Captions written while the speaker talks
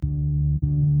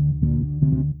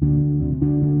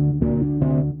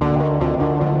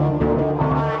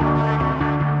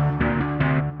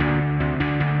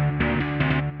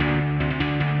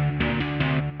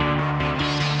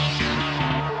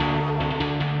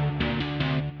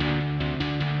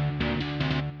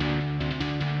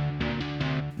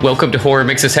Welcome to Horror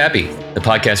Makes Us Happy, the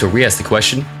podcast where we ask the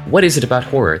question, what is it about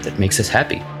horror that makes us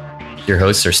happy? Your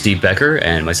hosts are Steve Becker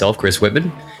and myself, Chris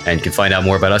Whitman, and you can find out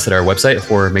more about us at our website,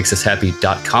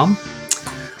 horrormakesushappy.com.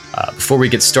 Before we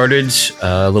get started,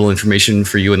 a little information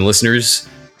for you and the listeners.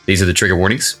 These are the trigger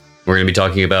warnings. We're going to be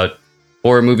talking about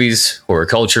horror movies, horror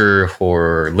culture,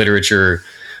 horror literature,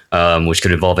 which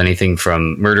could involve anything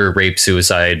from murder, rape,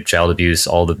 suicide, child abuse,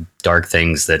 all the dark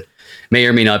things that may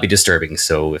or may not be disturbing.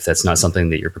 So if that's not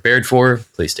something that you're prepared for,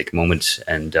 please take a moment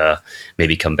and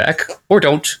maybe come back, or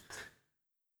don't.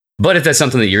 But if that's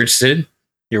something that you're interested in,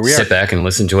 here we sit back and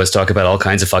listen to us talk about all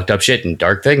kinds of fucked up shit and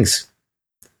dark things.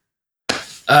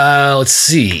 Let's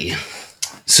see.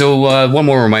 So one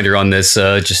more reminder on this,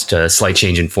 just a slight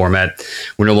change in format.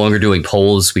 We're no longer doing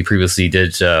polls. We previously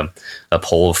did a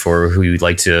poll for who you'd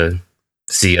like to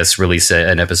see us release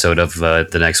an episode of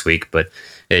the next week, but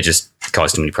it just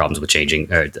caused too many problems with changing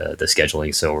the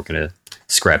scheduling. So we're going to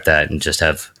scrap that and just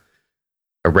have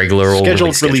a regular old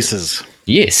scheduled releases.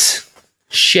 Yes.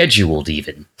 Scheduled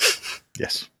even.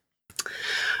 Yes.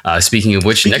 Speaking of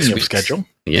which, next week's schedule.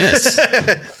 Yes.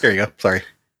 There you go. Sorry.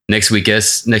 Next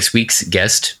week's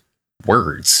guest,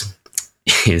 Words,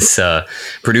 is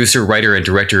producer, writer, and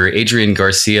director Adrian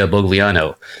Garcia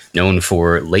Bogliano, known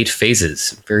for Late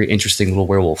Phases. Very interesting little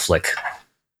werewolf flick.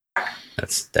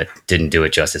 That didn't do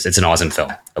it justice. It's an awesome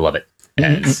film. I love it.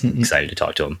 And excited to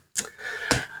talk to him.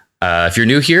 If you're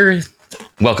new here,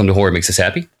 welcome to Horror Makes Us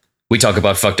Happy. We talk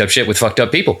about fucked up shit with fucked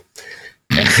up people.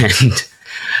 And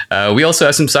we also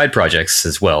have some side projects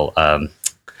as well.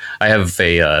 I have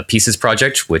a Pieces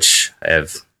project, which I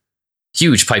have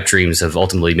huge pipe dreams of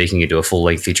ultimately making into a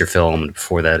full-length feature film. And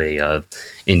before that, a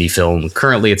indie film.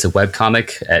 Currently, it's a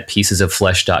webcomic at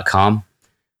piecesofflesh.com.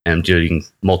 And I'm doing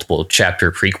multiple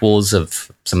chapter prequels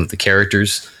of some of the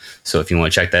characters. So if you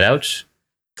want to check that out,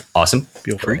 awesome.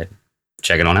 Feel free. Go ahead.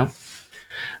 Check it on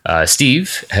out.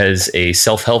 Steve has a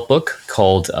self-help book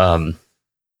called...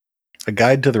 A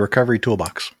Guide to the Recovery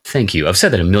Toolbox. Thank you. I've said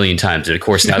that a million times. And of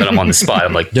course, now that I'm on the spot,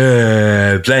 I'm like,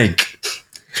 blank.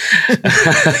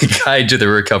 Guide to the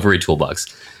Recovery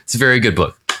Toolbox. It's a very good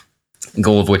book. The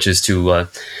goal of which is to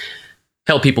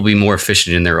help people be more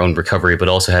efficient in their own recovery, but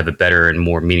also have a better and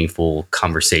more meaningful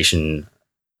conversation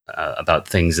about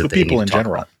things that they people need in to talk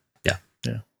general. about.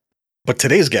 Yeah. But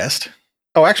today's guest.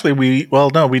 Oh, actually, we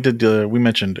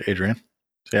mentioned Adrian.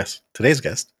 Yes. Today's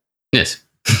guest. Yes.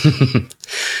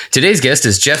 Today's guest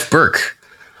is Jeff Burk,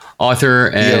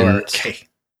 author and B-U-R-K.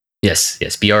 Yes,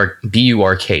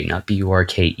 B-U-R-K, not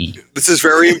B-U-R-K-E. This is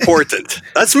very important.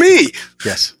 That's me.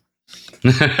 Yes.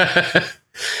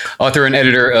 Author and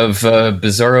editor of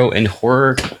Bizarro and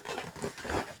Horror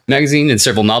magazine and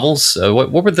several novels.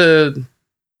 What were the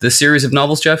series of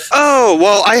novels, Jeff? Oh,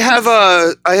 well, I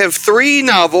have 3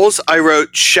 novels. I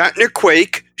wrote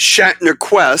Shatnerquake,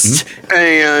 Shatnerquest,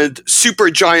 and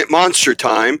Super Giant Monster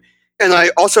Time. And I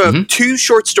also have 2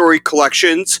 short story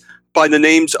collections by the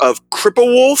names of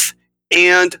Cripplewolf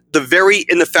and The Very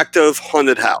Ineffective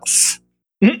Haunted House.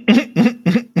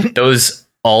 Those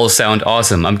all sound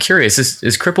awesome. I'm curious,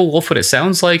 is Cripplewolf what it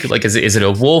sounds like? Like, is it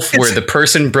a wolf where the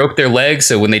person broke their leg,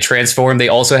 so when they transform, they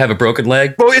also have a broken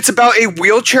leg? Well, it's about a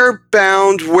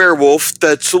wheelchair-bound werewolf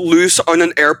that's loose on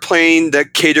an airplane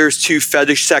that caters to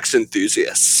fetish sex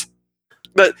enthusiasts.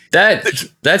 But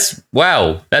that's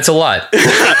wow. That's a lot.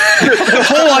 The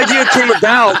whole idea came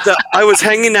about that I was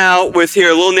hanging out with, here,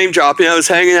 a little name dropping, I was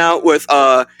hanging out with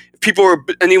people, or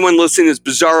anyone listening is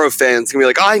Bizarro fans, can be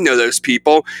like, I know those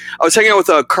people. I was hanging out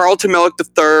with Carl Tomelic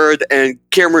III and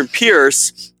Cameron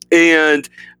Pierce, and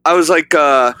I was like,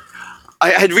 I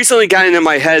had recently gotten in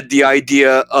my head the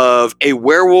idea of a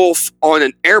werewolf on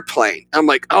an airplane. I'm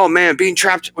like, oh man, being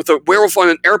trapped with a werewolf on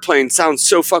an airplane sounds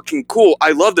so fucking cool.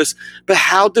 I love this. But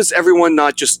how does everyone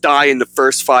not just die in the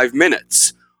first 5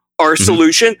 minutes? Our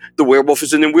solution, the werewolf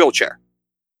is in a wheelchair.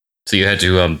 So you had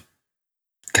to,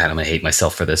 God, I'm going to hate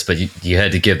myself for this, but you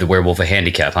had to give the werewolf a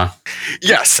handicap, huh?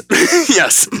 Yes.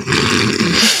 Yes.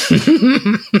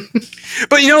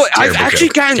 But, I've actually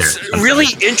gotten really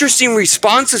interesting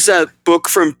responses to that book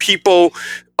from people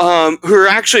who are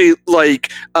actually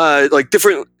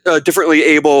differently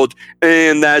abled,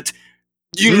 and that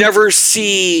you never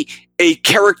see a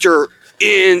character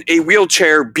in a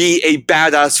wheelchair be a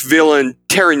badass villain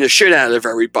tearing the shit out of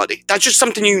everybody. That's just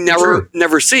something you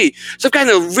never see. So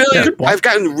I've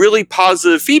gotten really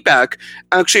positive feedback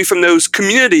actually from those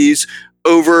communities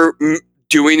over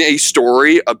doing a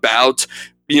story about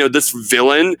this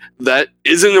villain that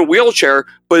is in a wheelchair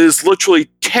but is literally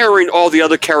tearing all the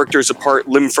other characters apart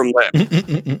limb from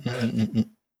limb.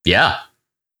 Yeah,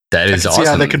 that is awesome.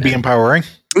 Yeah, that could be empowering.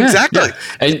 Exactly. Yeah.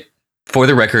 And For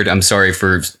the record, I'm sorry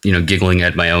for giggling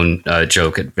at my own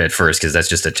joke at first, because that's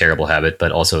just a terrible habit.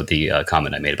 But also the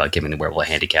comment I made about giving the werewolf a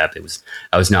handicap.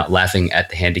 I was not laughing at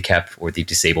the handicap or the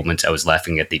disablement. I was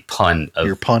laughing at the pun of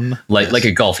your pun, like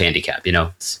a golf handicap.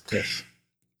 Yes.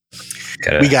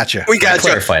 We got you. We got you.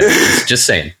 Clarify that. Just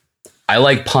saying. I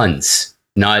like puns,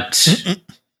 not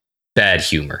bad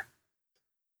humor.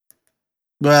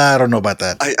 Well, I don't know about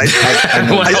that. I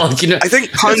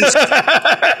think puns.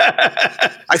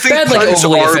 I think bad, puns like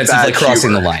overly are offensive, bad like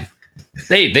crossing humor. the line.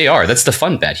 They are. That's the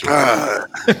fun bad humor.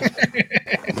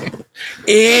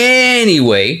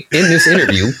 Anyway, in this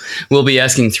interview, we'll be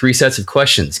asking 3 sets of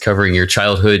questions covering your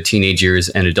childhood, teenage years,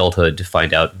 and adulthood to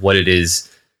find out what it is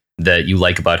that you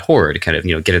like about horror, to kind of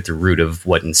get at the root of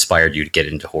what inspired you to get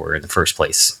into horror in the first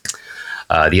place.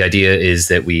 The idea is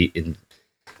that we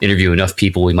interview enough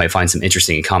people, we might find some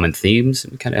interesting and common themes.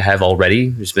 We kind of have already.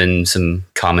 There's been some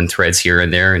common threads here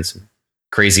and there, and some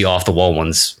crazy off-the-wall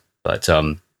ones. But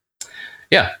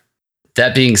yeah.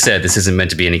 That being said, this isn't meant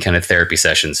to be any kind of therapy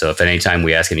session. So if at any time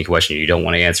we ask any question you don't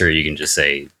want to answer, you can just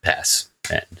say pass.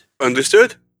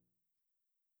 Understood.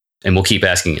 And we'll keep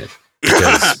asking it,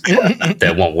 because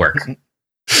that won't work.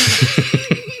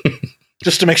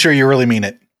 Just to make sure you really mean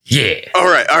it. Yeah. All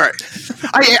right.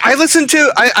 I listened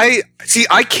to. I see.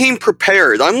 I came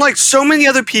prepared. Unlike so many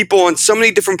other people on so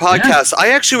many different podcasts, I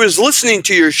actually was listening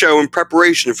to your show in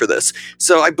preparation for this.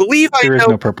 So I believe there is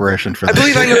no preparation for this. I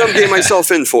believe I know what I'm getting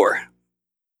myself in for.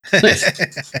 Nice.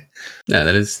 No,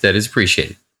 that is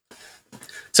appreciated.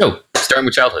 So, starting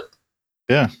with childhood.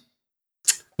 Yeah.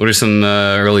 What are some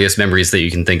earliest memories that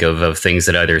you can think of things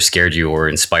that either scared you or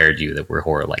inspired you that were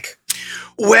horror-like?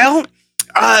 Well,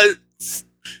 in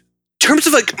terms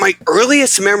of like my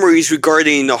earliest memories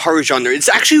regarding the horror genre, it's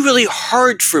actually really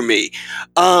hard for me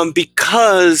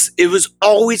because it was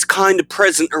always kind of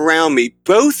present around me.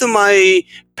 Both of my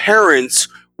parents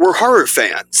were horror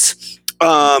fans.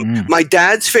 My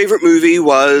dad's favorite movie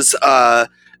was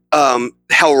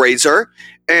Hellraiser,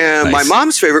 and my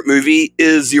mom's favorite movie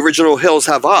is the original Hills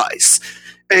Have Eyes.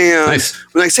 And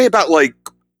when I say about like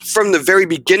from the very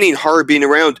beginning horror being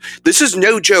around, this is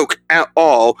no joke at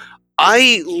all.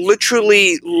 I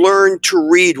literally learned to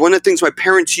read. One of the things my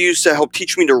parents used to help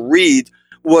teach me to read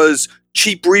was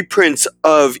cheap reprints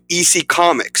of EC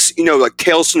Comics, like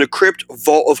Tales from the Crypt,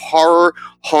 Vault of Horror,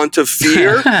 Haunt of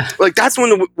Fear. Like that's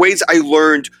one of the ways I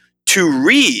learned to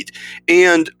read.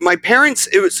 And my parents,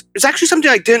 it was actually something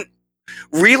I didn't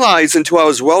realize until I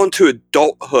was well into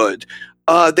adulthood.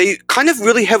 They kind of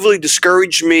really heavily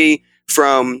discouraged me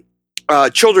from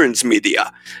children's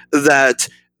media. That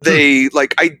they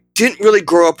I didn't really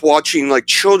grow up watching like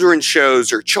children's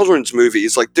shows or children's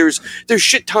movies. Like there's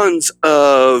shit tons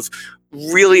of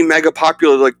really mega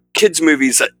popular like kids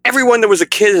movies that everyone that was a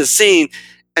kid has seen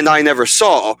and I never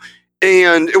saw.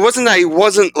 And it wasn't that I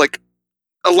wasn't like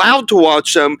allowed to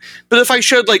watch them, but if I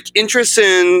showed like interest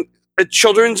in a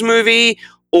children's movie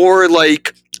or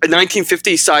like a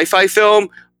 1950s sci-fi film,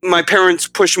 my parents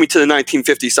pushed me to the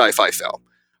 1950s sci-fi film.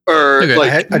 Or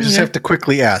okay, I just have to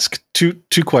quickly ask two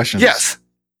questions. Yes.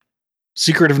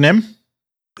 Secret of Nim?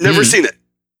 Never seen it.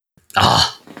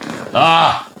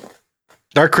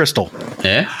 Dark Crystal.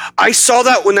 Yeah. I saw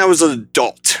that when I was an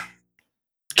adult.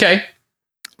 Okay.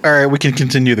 All right, we can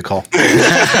continue the call.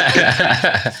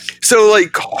 So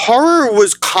like horror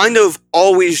was kind of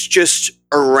always just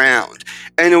around.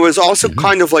 And it was also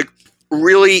kind of like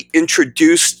really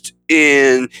introduced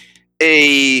in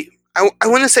I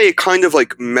want to say a kind of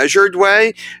like measured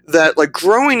way that like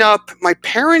growing up, my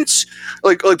parents,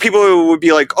 like people would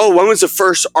be like, oh, when was the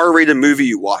first R-rated movie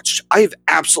you watched? I have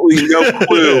absolutely no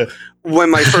clue when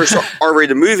my first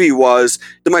R-rated movie was.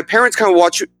 That my parents kind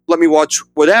of let me watch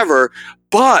whatever,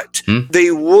 but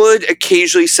they would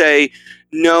occasionally say,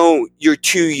 no, you're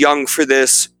too young for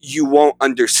this. You won't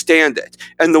understand it.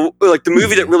 And the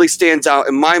movie that really stands out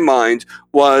in my mind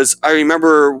was, I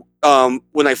remember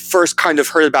when I first kind of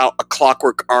heard about A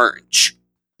Clockwork Orange.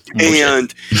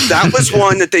 And that was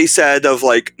one that they said of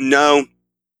like, no,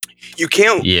 you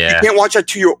can't watch that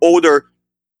till you're older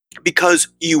because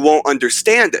you won't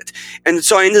understand it. And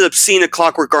so I ended up seeing A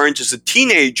Clockwork Orange as a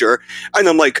teenager, and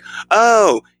I'm like,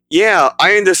 oh, yeah,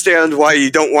 I understand why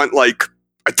you don't want like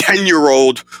a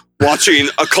 10-year-old watching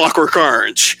A Clockwork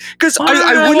Orange, because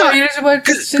I would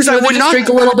not drink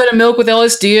a little bit of milk with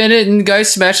LSD in it, and the guy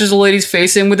smashes a lady's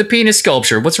face in with a penis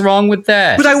sculpture. What's wrong with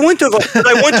that? But I wouldn't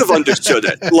have understood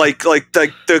it. Like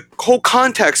the whole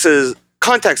context is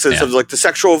of like the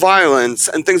sexual violence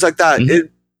and things like that.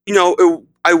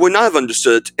 I would not have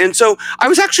understood it, and so I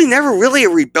was actually never really a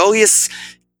rebellious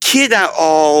kid at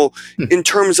all in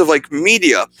terms of like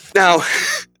media. Now,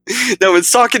 that was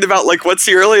talking about like what's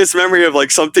the earliest memory of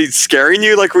like something scaring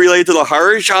you, like related to the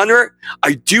horror genre.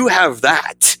 I do have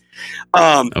that.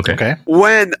 Okay.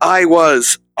 When I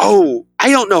was, I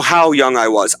don't know how young I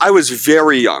was. I was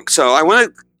very young. So I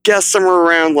want to guess somewhere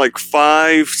around like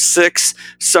 5, 6,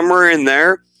 somewhere in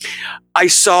there. I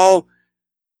saw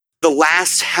the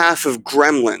last half of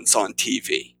Gremlins on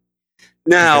TV.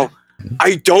 Now,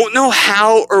 I don't know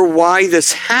how or why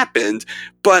this happened,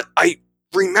 but I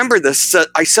remember this.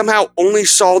 I somehow only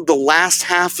saw the last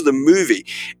half of the movie,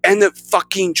 and it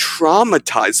fucking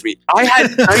traumatized me. I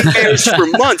had nightmares for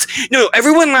months.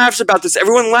 Everyone laughs about this.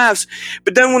 Everyone laughs.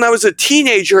 But then when I was a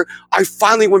teenager, I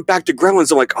finally went back to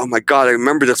Gremlins. I'm like, oh my God, I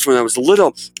remember this when I was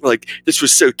little. Like, this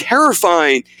was so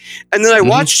terrifying. And then I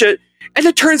watched it, and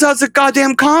it turns out it's a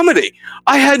goddamn comedy.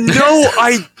 I had no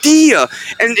idea.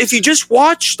 And if you just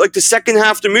watch like the second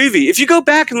half of the movie, if you go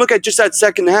back and look at just that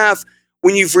second half,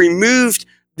 when you've removed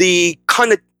the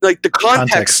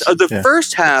context of the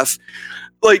first half,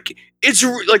 like it's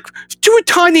like to a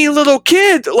tiny little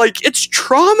kid, like it's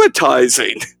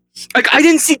traumatizing. Like I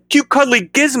didn't see cute cuddly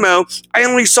Gizmo. I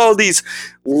only saw these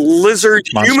lizard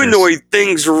humanoid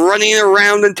things running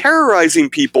around and terrorizing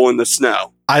people in the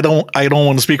snow. I don't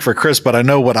want to speak for Chris, but I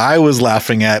know what I was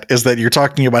laughing at is that you're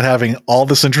talking about having all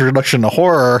this introduction to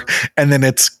horror, and then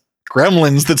it's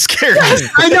Gremlins that scared you.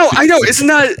 I know. Isn't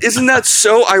that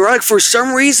so ironic? For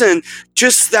some reason,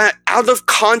 just that out of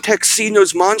context seeing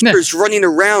those monsters running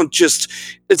around,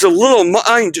 it's a little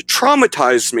mind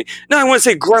traumatized me. Now I want to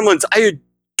say Gremlins. I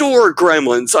adore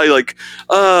Gremlins. I like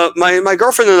my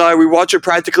girlfriend and I. We watch it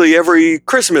practically every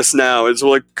Christmas now. It's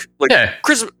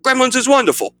Gremlins is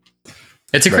wonderful.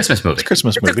 It's a Christmas movie. It's a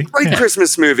Christmas movie. It's a great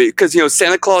Christmas movie because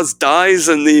Santa Claus dies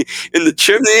in the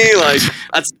chimney. Like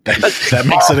that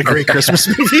makes it a great Christmas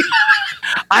movie.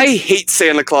 I hate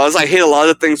Santa Claus. I hate a lot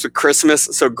of things with Christmas.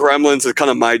 So Gremlins is kind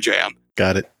of my jam.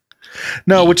 Got it.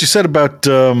 No, what you said about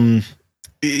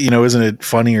isn't it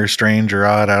funny or strange or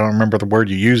odd? I don't remember the word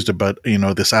you used about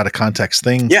this out of context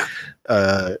thing. Yeah.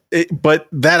 But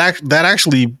that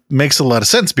actually makes a lot of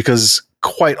sense because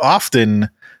quite often.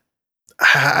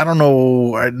 I don't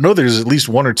know. I know there's at least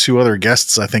one or two other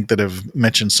guests I think that have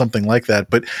mentioned something like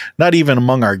that, but not even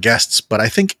among our guests. But I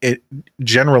think it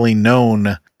generally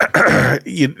known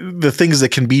the things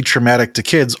that can be traumatic to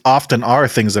kids often are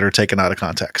things that are taken out of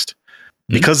context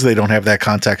because they don't have that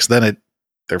context. Then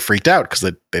they're freaked out because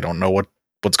they don't know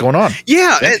what's going on.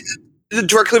 Yeah, and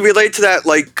directly related to that,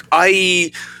 like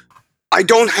I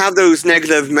don't have those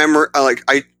negative memory.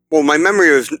 Well, my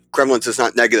memory of Gremlins is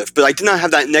not negative, but I did not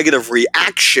have that negative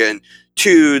reaction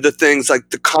to the things like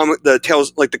the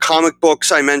comic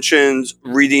books I mentioned,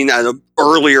 reading at an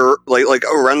earlier, like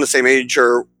around the same age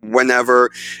or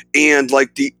whenever, and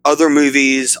like the other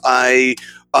movies I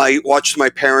watched my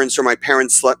parents or my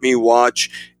parents let me watch,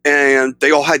 and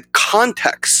they all had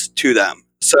context to them.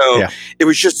 So it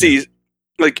was just these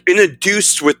like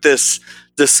introduced with this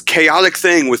chaotic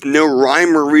thing with no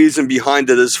rhyme or reason behind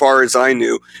it, as far as I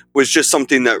knew, was just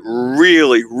something that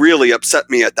really, really upset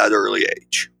me at that early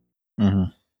age. Mm-hmm.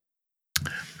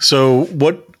 So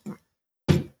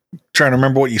trying to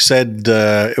remember what you said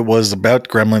it was about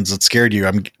Gremlins that scared you.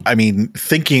 I mean,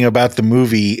 thinking about the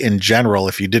movie in general,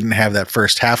 if you didn't have that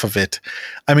first half of it,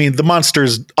 I mean, the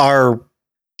monsters are,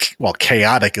 well,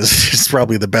 chaotic is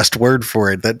probably the best word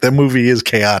for it. That the movie is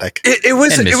chaotic. It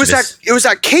was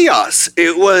that chaos.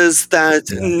 It was that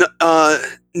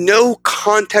no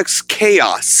context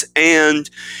chaos. And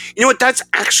you know what? That's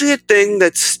actually a thing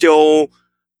that still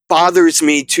bothers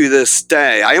me to this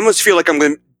day. I almost feel like I'm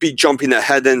going to be jumping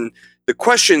ahead in the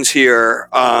questions here.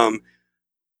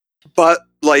 But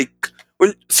I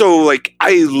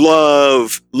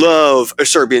love a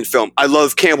Serbian film. I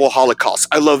love Cannibal Holocaust.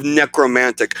 I love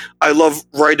Necromantic. I love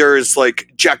writers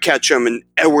like Jack Ketchum and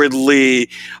Edward Lee.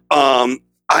 I'm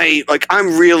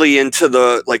really into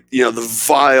the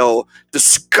vile,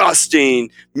 disgusting,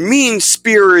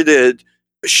 mean-spirited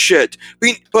shit. I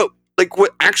mean, but like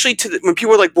what actually when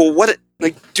people are like, well, what,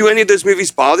 like, do any of those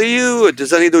movies bother you? Or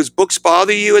does any of those books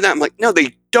bother you? And I'm like, no,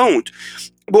 they don't.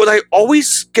 But what I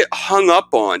always get hung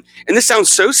up on, and this sounds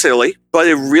so silly, but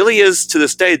it really is to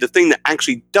this day, the thing that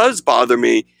actually does bother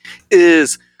me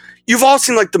is you've all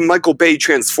seen like the Michael Bay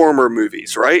Transformer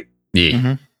movies, right?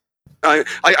 Yeah. Mm-hmm.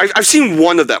 I've seen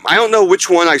one of them. I don't know which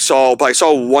one I saw, but I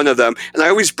saw one of them. And I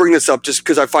always bring this up just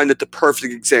because I find it the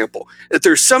perfect example. That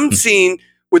there's some scene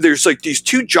where there's like these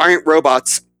two giant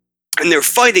robots and they're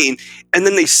fighting, and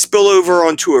then they spill over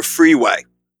onto a freeway.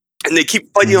 And they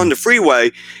keep fighting on the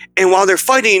freeway, and while they're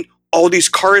fighting, all these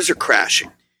cars are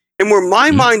crashing. And where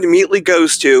my mind immediately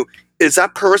goes to is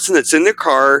that person that's in their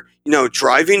car,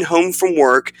 driving home from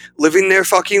work, living their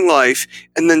fucking life,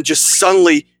 and then just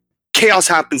suddenly chaos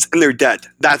happens and they're dead.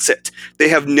 That's it. They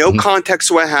have no context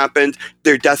to what happened.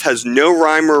 Their death has no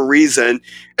rhyme or reason.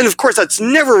 And of course, that's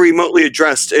never remotely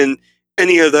addressed in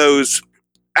any of those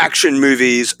action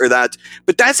movies or that.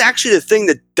 But that's actually the thing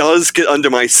that does get under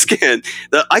my skin.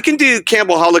 That I can do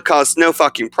Cannibal Holocaust no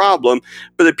fucking problem,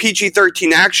 but a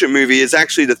PG-13 action movie is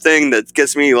actually the thing that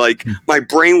gets me like my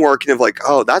brain working of like,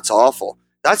 oh, that's awful.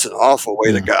 That's an awful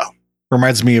way to go.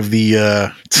 Reminds me of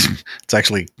the it's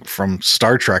actually from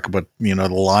Star Trek, but the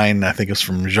line I think is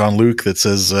from Jean-Luc that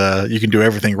says you can do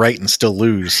everything right and still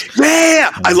lose.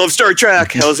 Yeah, I love Star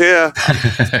Trek. Hells yeah.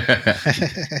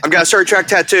 I've got a Star Trek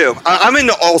tattoo. I'm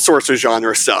into all sorts of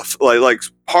genre stuff. Like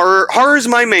horror. Horror is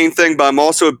my main thing, but I'm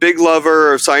also a big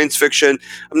lover of science fiction.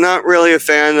 I'm not really a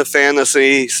fan of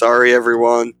fantasy. Sorry,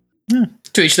 everyone.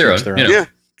 To each their own. Yeah.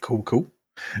 Cool.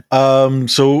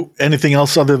 So anything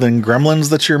else other than Gremlins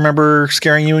that you remember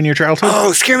scaring you in your childhood?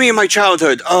 Oh, scare me in my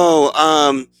childhood.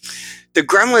 The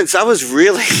Gremlins, that was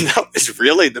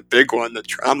really the big one that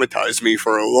traumatized me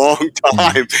for a long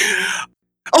time.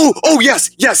 Oh, yes.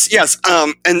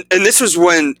 And this was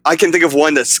when I can think of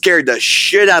one that scared the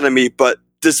shit out of me, but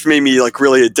this made me like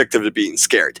really addictive to being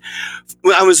scared.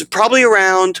 When I was probably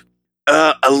around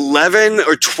 11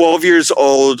 or 12 years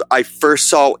old, I first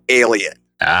saw Alien.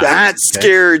 That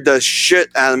scared the shit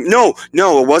out of me. No,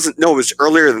 it wasn't. No, it was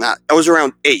earlier than that. I was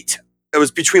around 8. It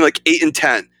was between like 8 and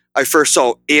 10. I first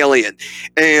saw Alien.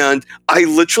 And I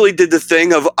literally did the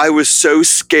thing of I was so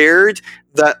scared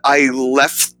that I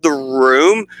left the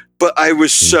room, but I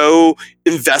was so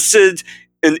invested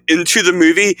and into the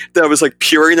movie that I was like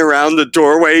peering around the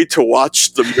doorway to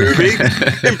watch the movie.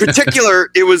 In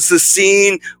particular, it was the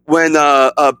scene when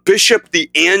Bishop the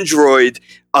android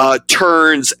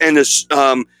turns and is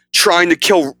trying to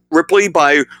kill Ripley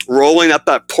by rolling up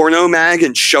that porno mag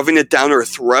and shoving it down her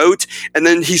throat. And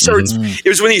then he starts, it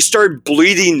was when he started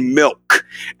bleeding milk.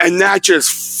 And that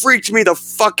just freaked me the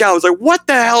fuck out. I was like, what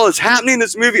the hell is happening in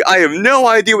this movie? I have no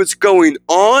idea what's going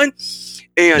on.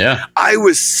 And I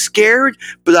was scared,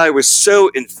 but I was so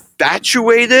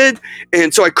infatuated,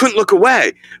 and so I couldn't look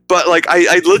away. But like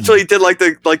I literally did like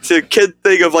the kid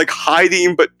thing of like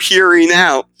hiding but peering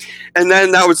out. And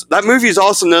then that movie is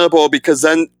also notable because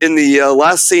then in the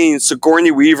last scene,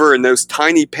 Sigourney Weaver in those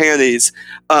tiny panties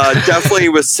definitely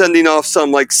was sending off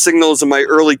some like signals in my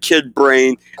early kid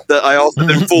brain that I also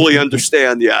didn't fully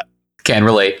understand yet. Can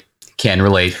relate.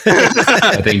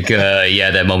 I think,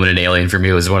 that moment in Alien for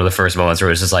me was one of the first moments where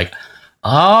it was just like,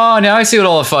 oh, now I see what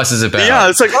all the fuss is about. Yeah,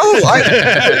 it's like,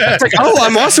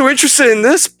 I'm also interested in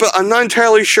this, but I'm not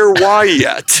entirely sure why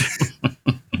yet.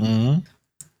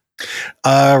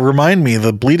 Remind me,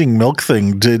 the bleeding milk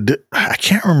thing, I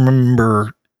can't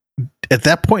remember. At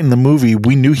that point in the movie,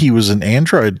 we knew he was an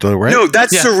android, though, right? No,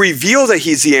 that's the reveal that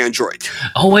he's the android.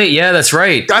 Oh, wait, yeah, that's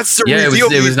right. That's the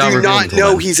reveal. It was not do not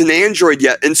know he's an android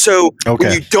yet. And so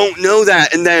when you don't know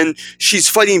that, and then she's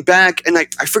fighting back, and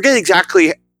I forget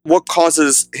exactly what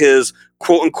causes his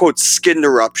quote-unquote skin to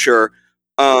rupture.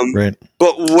 Right.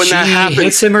 But when that happens,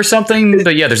 hits him or something.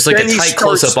 But yeah, there's like a tight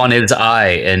close-up on his eye,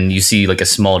 and you see like a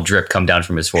small drip come down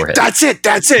from his forehead. That's it.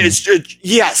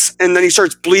 Yes. And then he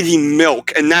starts bleeding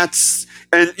milk, and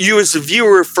you as the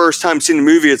viewer, first time seeing the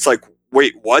movie, it's like,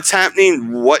 wait, what's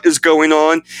happening? What is going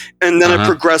on? And then it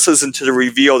progresses into the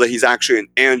reveal that he's actually an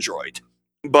android.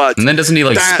 And then doesn't he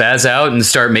like spaz out and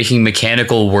start making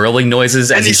mechanical whirling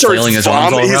noises as he's flailing his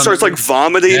arms all around? He starts like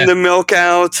vomiting the milk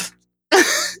out.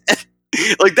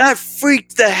 Like that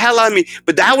freaked the hell out of me.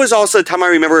 But that was also the time I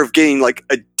remember of getting like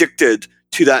addicted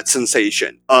to that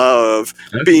sensation of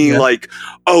being like,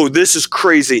 oh, this is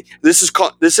crazy. This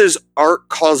is art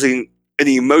causing an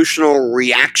emotional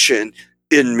reaction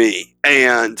in me,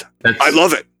 and I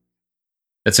love it.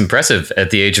 That's impressive.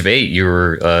 At the age of 8, you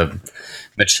were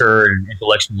mature and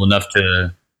intellectual enough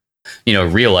to,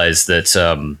 realize that.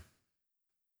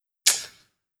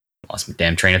 Lost my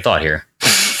damn train of thought here,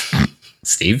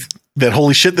 Steve. That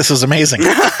holy shit, this is amazing.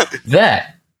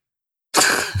 That.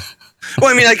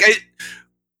 Well, I mean, like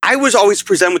I was always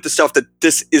presented with the stuff that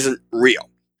this isn't real.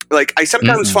 Like I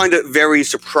sometimes find it very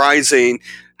surprising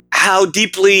how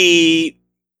deeply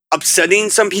upsetting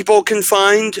some people can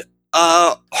find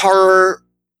horror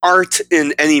art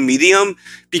in any medium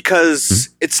because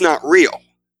it's not real.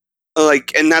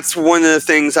 Like, and that's one of the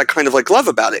things I kind of like love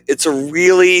about it. It's a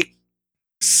really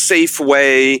safe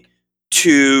way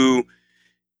to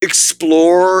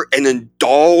explore and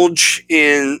indulge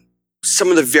in some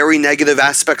of the very negative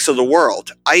aspects of the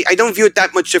world. I don't view it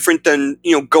that much different than,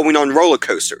 going on roller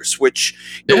coasters, which,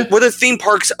 what are theme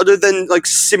parks other than like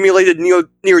simulated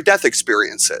near-death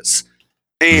experiences?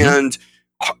 And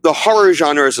the horror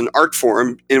genre as an art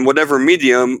form in whatever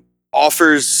medium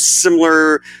offers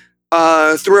similar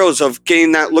thrills of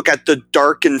getting that look at the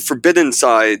dark and forbidden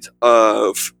side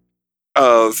of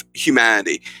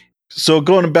humanity. So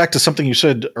going back to something you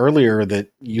said earlier, that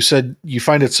you said you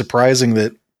find it surprising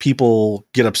that people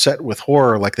get upset with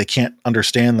horror, like they can't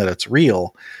understand that it's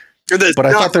real. But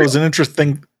I thought that was an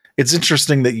interesting. It's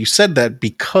interesting that you said that,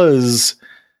 because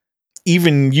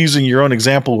even using your own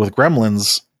example with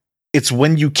Gremlins, it's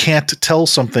when you can't tell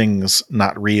something's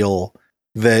not real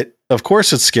that, of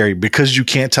course, it's scary, because you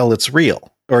can't tell it's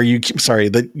real, or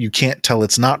that you can't tell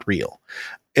it's not real.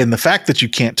 And the fact that you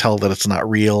can't tell that it's not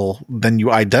real, then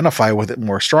you identify with it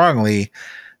more strongly.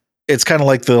 It's kind of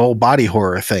like the whole body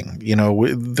horror thing.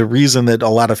 The reason that a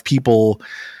lot of people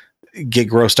get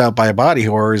grossed out by a body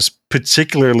horror is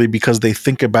particularly because they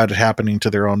think about it happening to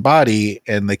their own body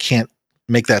and they can't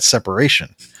make that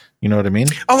separation. You know what I mean?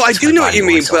 Oh, I do know what you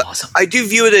mean, but awesome. I do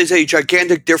view it as a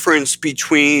gigantic difference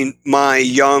between my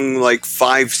young,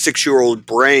 5-6-year-old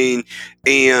brain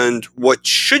and what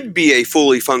should be a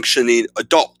fully functioning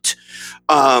adult.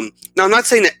 Now, I'm not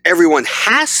saying that everyone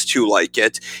has to like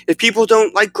it. If people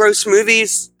don't like gross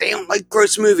movies, they don't like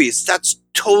gross movies. That's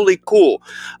totally cool.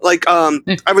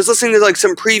 I was listening to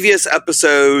some previous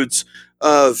episodes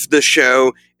of the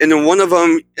show, and then one of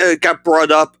them got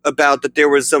brought up about that there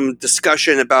was some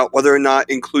discussion about whether or not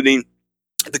including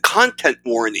the content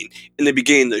warning in the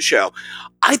beginning of the show.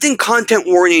 I think content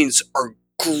warnings are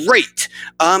great.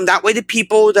 That way the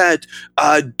people that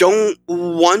don't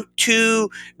want to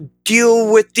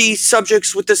deal with these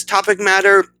subjects, with this topic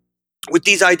matter, with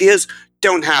these ideas,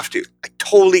 don't have to. I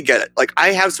totally get it. I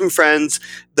have some friends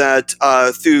that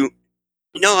through,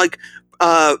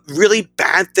 really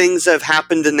bad things that have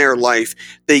happened in their life,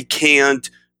 they can't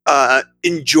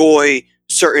enjoy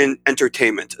certain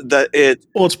entertainment.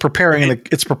 It's preparing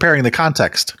the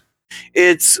context.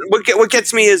 It's what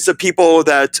gets me is the people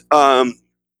that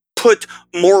put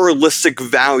moralistic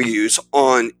values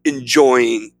on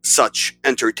enjoying such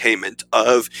entertainment.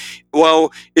 Of,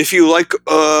 well, if you like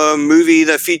a movie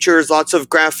that features lots of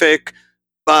graphic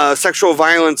sexual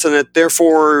violence in it,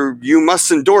 therefore you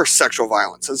must endorse sexual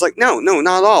violence. It's no,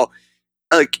 not at all.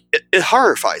 It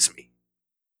horrifies me.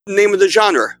 Name of the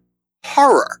genre,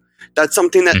 horror. That's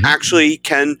something that actually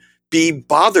can be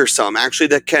bothersome, actually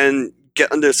that can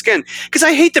get under the skin. Because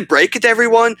I hate to break it to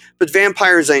everyone, but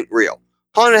vampires ain't real.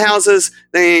 Haunted houses,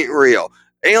 they ain't real.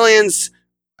 Aliens,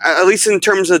 at least in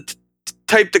terms of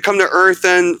type that come to Earth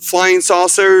and flying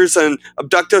saucers and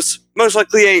abduct us, most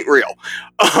likely ain't real.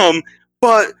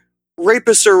 But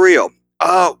rapists are real.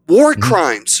 War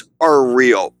crimes are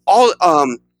real.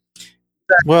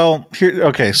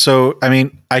 So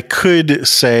I could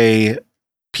say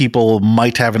people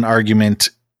might have an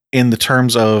argument in the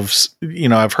terms of,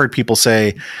 I've heard people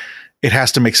say it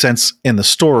has to make sense in the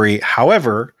story.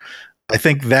 However, I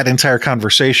think that entire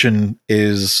conversation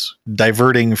is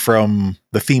diverting from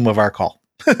the theme of our call.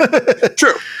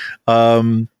 True.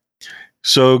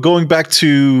 So going back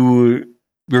to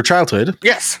your childhood.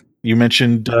 Yes. You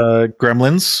mentioned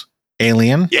Gremlins,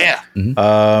 Alien. Yeah.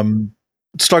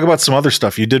 Let's talk about some other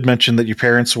stuff. You did mention that your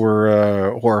parents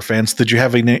were horror fans. Did you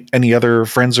have any other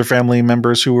friends or family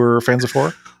members who were fans of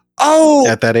horror? Oh,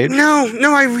 at that age? No,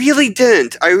 I really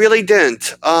didn't.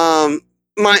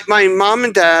 My mom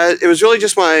and dad, it was really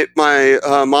just my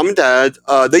mom and dad.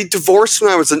 They divorced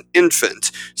when I was an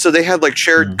infant. So they had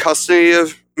shared custody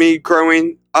of me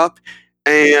growing up.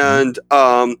 And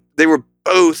they were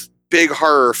both big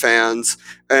horror fans,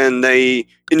 and they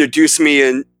introduced me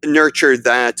and nurtured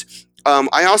that.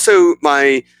 I also,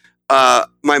 my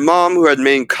mom, who had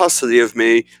main custody of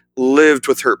me, lived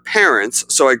with her parents,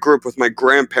 so I grew up with my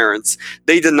grandparents.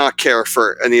 They did not care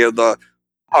for any of the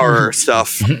horror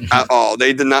stuff at all.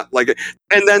 They did not like it.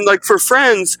 And then, for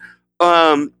friends,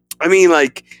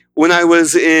 when I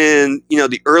was in,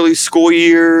 the early school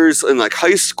years and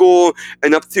high school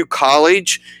and up through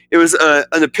college, it was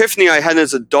an epiphany I had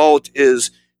as an adult.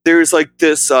 Is there's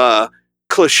this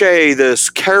cliche, this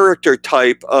character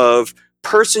type of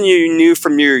person you knew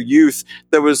from your youth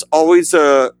that was always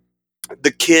the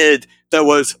kid that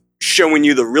was showing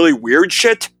you the really weird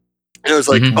shit. And it was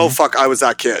oh fuck, I was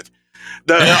that kid.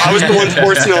 I was the one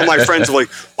forcing all my friends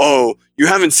oh, you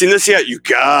haven't seen this yet? You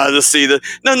gotta see this.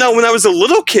 No, when I was a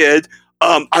little kid,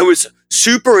 I was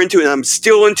super into it, and I'm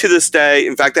still into this day.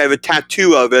 In fact, I have a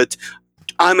tattoo of it.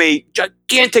 I'm a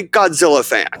gigantic Godzilla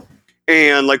fan.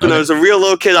 And like when I was a real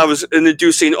little kid, I was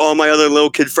introducing all my other little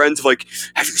kid friends of like,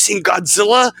 have you seen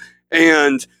Godzilla?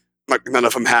 And like none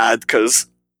of them had, because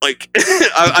like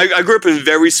I grew up in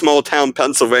very small town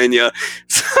Pennsylvania,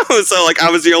 so like I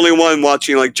was the only one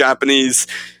watching like Japanese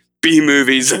B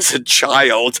movies as a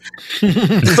child.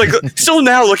 It's like still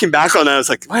now looking back on it, I was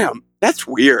like, wow, that's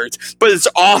weird, but it's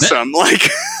awesome. Like.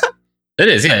 It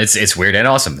is, yeah. It's weird and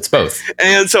awesome. It's both.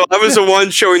 And so I was the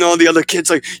one showing all the other kids,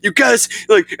 like, you guys,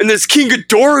 like, and this King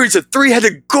Ghidorah is a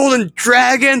 3-headed golden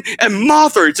dragon, and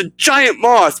Mothra, it's a giant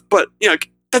moth. But, you know,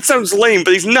 that sounds lame,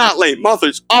 but he's not lame.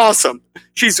 Mothra's awesome.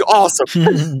 She's awesome.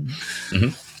 Mm-hmm.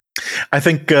 I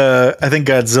think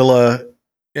Godzilla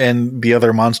and the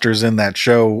other monsters in that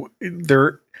show,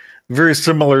 they're very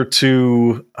similar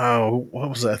to what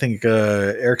was it? I think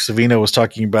Eric Savino was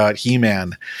talking about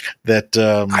He-Man. That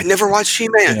I never watched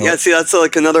He-Man. You know, yeah, see, that's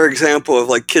like another example of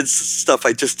like kids stuff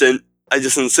I just didn't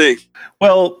see.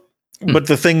 Well, but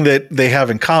the thing that they have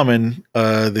in common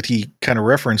that he kind of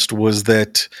referenced was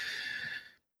that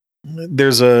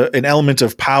there's an element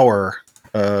of power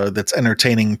that's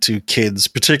entertaining to kids,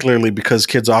 particularly because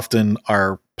kids often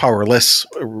are powerless,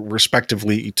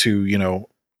 respectively, to, you know,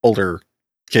 older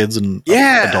kids and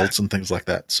adults and things like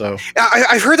that. So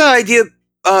I've heard that idea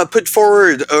put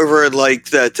forward over like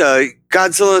that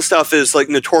Godzilla stuff is like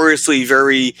notoriously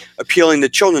very appealing to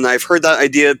children. I've heard that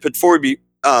idea put forward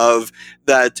of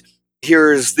that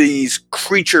here's these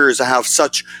creatures that have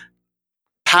such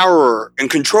power and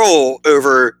control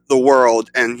over the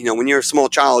world, and you know, when you're a small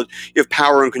child, you have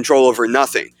power and control over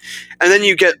nothing, and then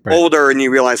you get older and you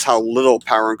realize how little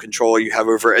power and control you have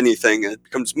over anything, and it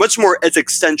becomes much more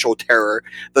existential terror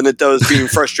than it does being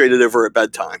frustrated over at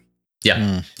bedtime.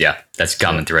 Yeah, that's a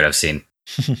common thread I've seen.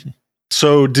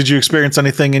 So did you experience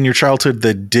anything in your childhood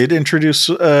that did introduce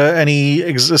any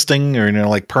existing or, you know,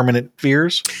 like permanent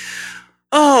fears?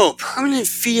 Oh, permanent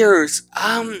fears.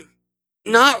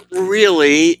 Not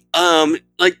really.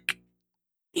 Like,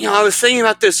 you know, I was thinking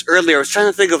about this earlier. I was trying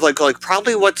to think of like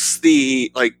probably what's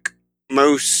the like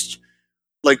most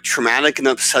like traumatic and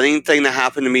upsetting thing that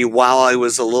happened to me while I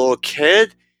was a little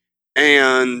kid.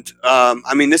 And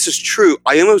I mean, this is true.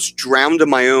 I almost drowned in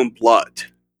my own blood.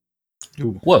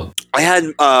 Ooh. Whoa! I had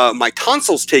my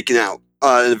tonsils taken out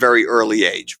at a very early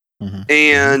age,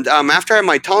 and after I had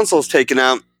my tonsils taken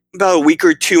out, about a week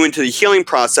or two into the healing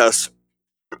process,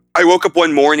 I woke up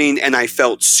one morning and I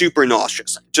felt super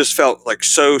nauseous. Just felt like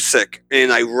so sick.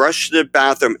 And I rushed to the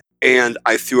bathroom and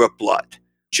I threw up blood.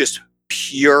 Just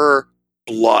pure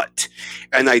blood.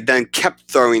 And I then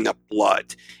kept throwing up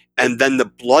blood. And then the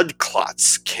blood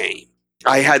clots came.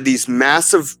 I had these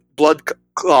massive blood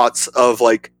clots of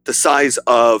like the size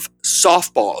of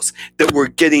softballs that were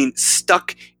getting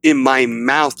stuck in my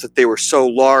mouth, that they were so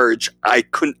large. I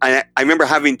remember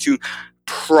having to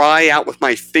pry out with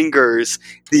my fingers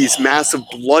these massive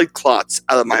blood clots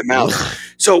out of my mouth.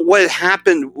 So what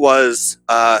happened was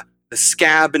the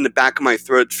scab in the back of my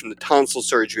throat from the tonsil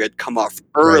surgery had come off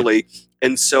early,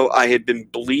 and so I had been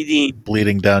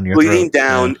bleeding down your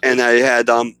throat. And I had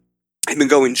been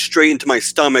going straight into my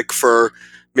stomach for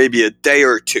maybe a day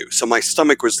or two. So my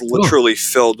stomach was literally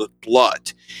filled with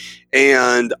blood.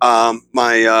 And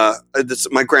this is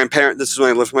when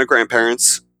I lived with my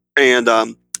grandparents,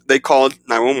 and they called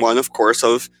 911, of course,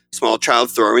 of small child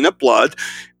throwing up blood.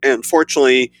 And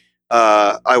fortunately,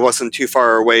 I wasn't too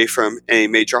far away from a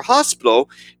major hospital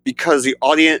because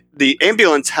the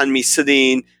ambulance had me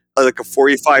sitting at like a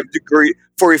 45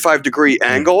 degree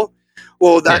angle.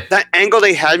 Well, that angle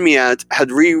they had me at had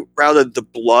rerouted the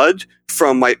blood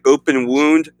from my open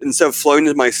wound. Instead of flowing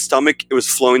into my stomach, it was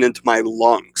flowing into my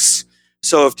lungs.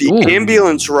 So if the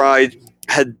ambulance ride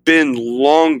had been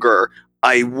longer,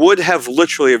 I would have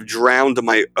literally have drowned in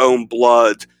my own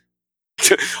blood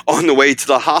on the way to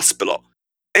the hospital.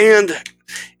 And,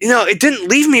 you know, it didn't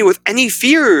leave me with any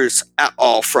fears at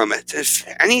all from it. If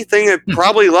anything, it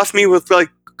probably left me with like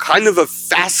kind of a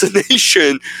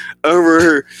fascination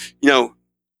over, you know,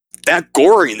 that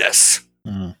goriness.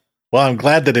 Mm. Well, I'm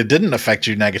glad that it didn't affect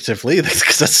you negatively,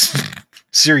 because that's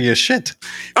serious shit.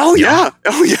 Oh yeah.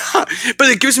 But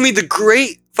it gives me the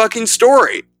great fucking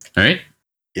story. All right.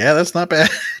 Yeah, that's not bad.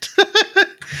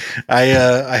 I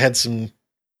had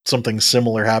something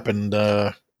similar happened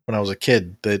when I was a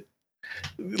kid that,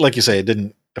 like you say, it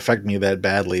didn't affect me that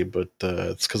badly, but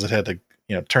it's because it had to,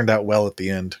 you know, turned out well at the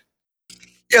end.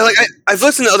 Yeah, like I've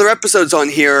listened to other episodes on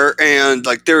here, and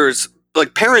like there's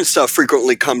like parent stuff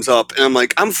frequently comes up, and I'm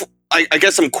like, I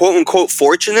guess I'm quote unquote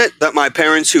fortunate that my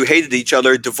parents, who hated each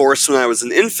other, divorced when I was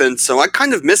an infant, so I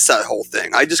kind of missed that whole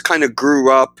thing. I just kind of grew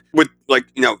up with like,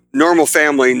 you know, normal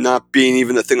family not being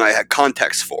even the thing I had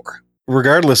context for.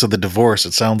 regardless of the divorce,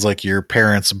 it sounds like your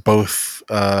parents both,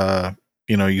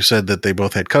 you said that they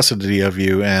both had custody of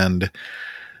you and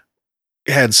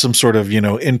had some sort of,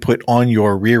 input on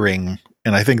your rearing.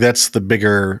 And I think that's the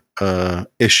bigger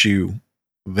issue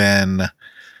than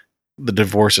the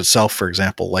divorce itself, for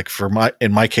example. Like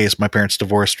in my case, my parents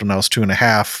divorced when I was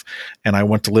 2.5, and I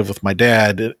went to live with my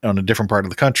dad on a different part of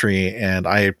the country, and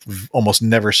I almost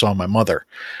never saw my mother.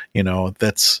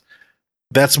 That's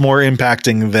more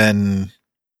impacting than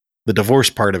the divorce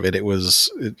part of it. It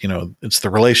was, it's the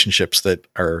relationships that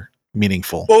are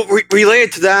meaningful. Well,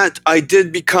 related to that, I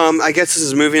did become, I guess this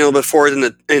is moving a little bit forward in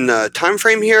the time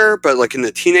frame here, but like in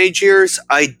the teenage years,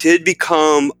 I did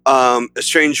become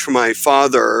estranged from my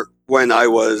father when I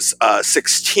was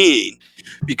 16,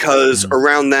 because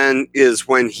around then is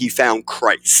when he found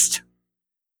Christ.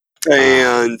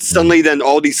 And suddenly then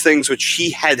all these things which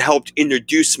he had helped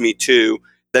introduce me to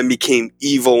then became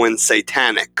evil and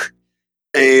satanic.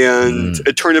 And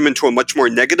it turned him into a much more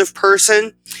negative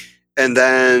person. And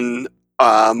then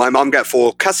my mom got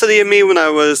full custody of me when I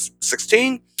was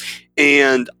 16,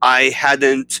 and I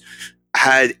hadn't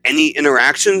had any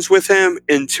interactions with him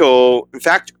until, in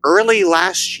fact, early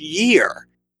last year.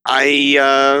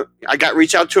 I got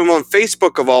reached out to him on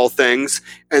Facebook, of all things,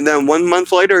 and then 1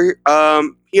 month later,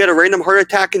 he had a random heart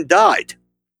attack and died.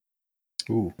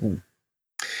 Ooh.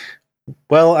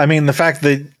 Well, I mean, the fact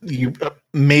that you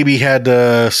maybe had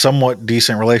a somewhat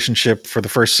decent relationship for the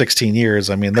first 16 years,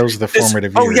 I mean, those are the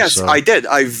formative years. Oh, yes, so. I did.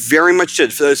 I very much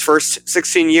did. For those first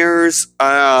 16 years,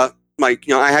 I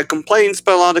had complaints,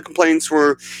 but a lot of the complaints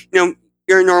were,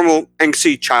 your normal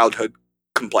angsty childhood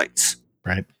complaints.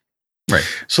 Right.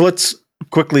 So let's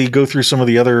quickly go through some of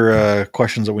the other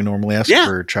questions that we normally ask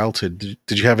for childhood.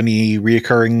 Did you have any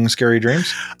reoccurring scary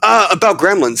dreams? About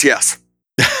gremlins, yes.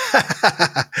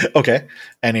 Okay.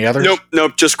 Any others?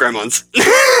 Nope, just gremlins.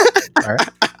 All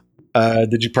right.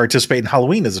 Did you participate in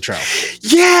Halloween as a child?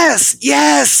 Yes.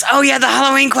 Oh yeah, the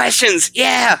Halloween questions.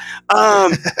 Yeah.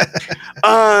 I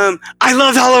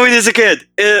loved Halloween as a kid.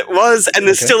 It was, and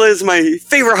it still is, my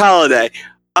favorite holiday.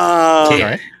 All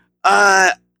right.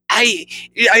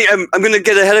 I'm going to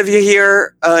get ahead of you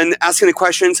here and asking the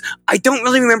questions. I don't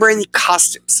really remember any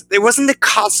costumes. It wasn't the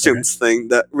costumes thing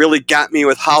that really got me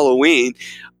with Halloween.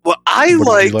 What did you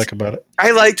like about it? I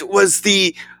liked was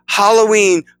the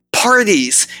Halloween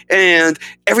parties and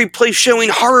every place showing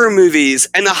horror movies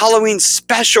and the Halloween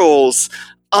specials.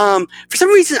 For some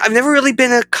reason, I've never really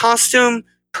been a costume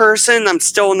person. I'm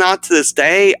still not to this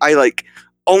day. I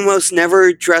almost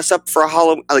never dress up for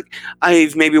Halloween.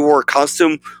 I've maybe wore a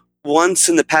costume once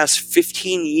in the past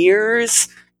 15 years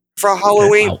for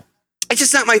Halloween. Wow. It's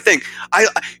just not my thing.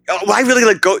 What I really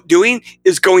like doing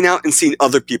is going out and seeing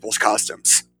other people's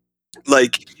costumes.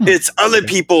 It's other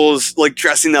people's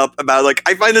dressing up about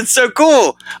I find it so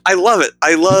cool. I love it.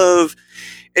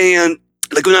 And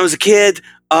when I was a kid,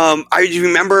 I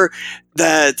remember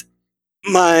that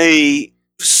my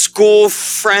school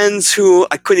friends, who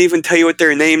I couldn't even tell you what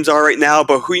their names are right now,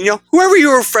 but whoever you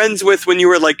were friends with when you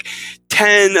were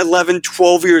 10, 11,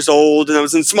 12 years old, and I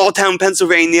was in small town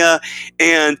Pennsylvania,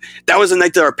 and that was the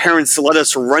night that our parents let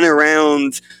us run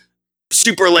around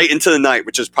super late into the night,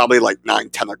 which is probably 9,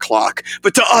 10 o'clock.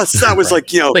 But to us, that was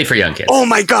late for young kids. Oh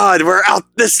my God, we're out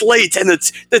this late, and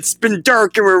it's been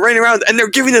dark, and we're running around, and they're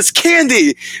giving us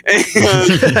candy. And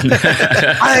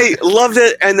I loved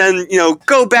it. And then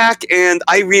go back, and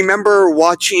I remember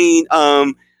watching.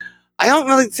 I don't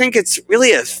really think it's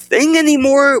really a thing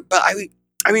anymore, but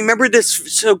I remember this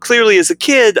so clearly as a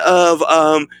kid of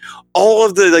all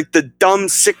of the dumb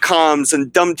sitcoms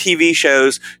and dumb TV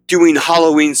shows doing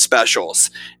Halloween specials.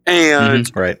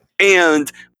 And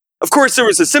and of course there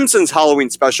was the Simpsons Halloween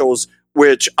specials,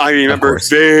 which I remember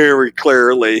very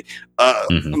clearly.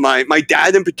 My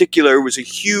dad in particular was a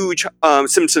huge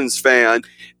Simpsons fan,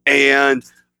 and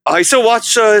I still watch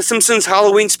Simpsons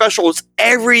Halloween specials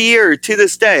every year to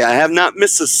this day. I have not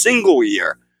missed a single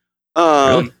year.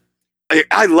 Really?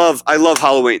 I love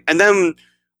Halloween. And then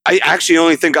I actually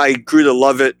only think I grew to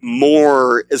love it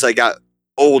more as I got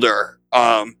older.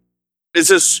 Is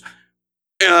this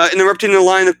interrupting the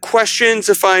line of questions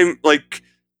if I'm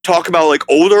talk about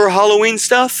older Halloween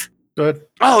stuff? Good.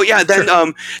 Oh yeah, then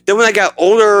then when I got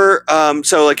older,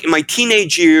 so in my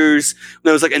teenage years,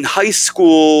 when I was in high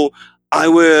school, I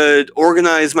would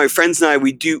organize, my friends and I,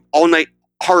 we'd do all night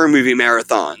horror movie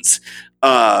marathons.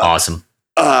 Awesome.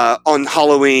 On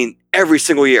Halloween every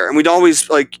single year, and we'd always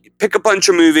pick a bunch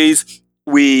of movies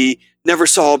we never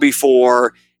saw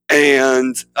before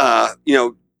and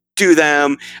do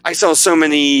them. I saw so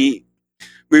many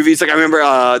movies. Like I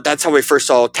remember that's how I first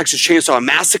saw Texas Chainsaw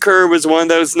Massacre was one of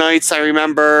those nights I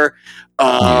remember.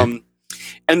 And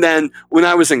then when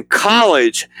I was in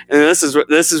college, and this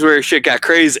is where shit got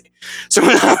crazy. So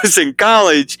when I was in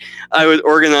college, I would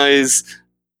organize.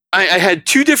 I had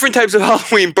 2 different types of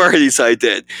Halloween parties. I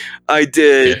did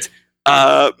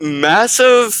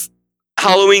massive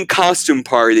Halloween costume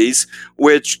parties,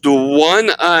 which the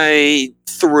one I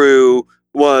threw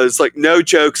was like no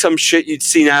joke, some shit you'd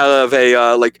seen out of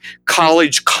a like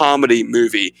college comedy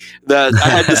movie. That I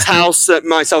had this house that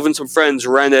myself and some friends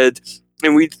rented,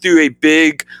 and we threw a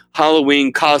big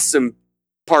Halloween costume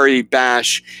party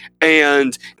bash,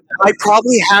 and I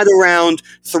probably had around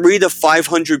 300 to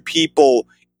 500 people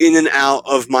in and out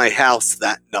of my house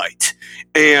that night.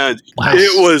 And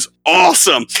it was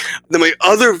awesome. Then my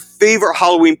other favorite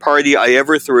Halloween party I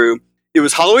ever threw, it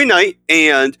was Halloween night,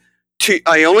 and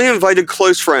I only invited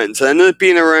close friends. It ended up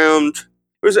being around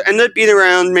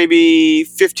maybe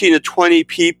 15 to 20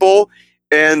 people.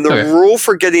 And the rule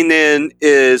for getting in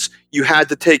is you had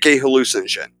to take a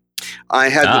hallucinogen. I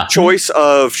had the choice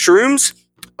of shrooms,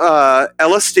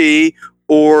 LSD,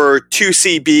 or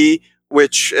 2CB,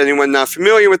 which anyone not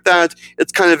familiar with that,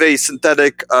 it's kind of a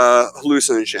synthetic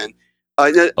hallucinogen.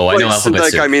 I know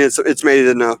synthetic. I mean, it's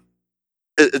made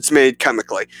it's made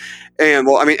chemically, and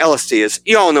well, I mean, LSD is.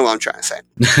 You all know what I'm trying to say.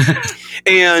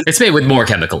 And it's made with more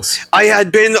chemicals. I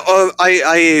had been.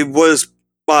 I was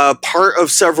part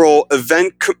of several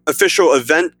official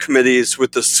event committees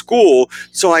with the school,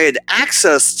 so I had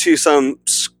access to some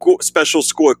special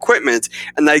school equipment,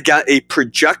 and I got a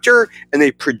projector and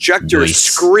a projector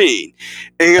screen.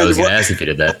 And I was going to ask if you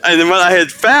did that. And then what I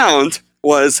had found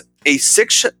was a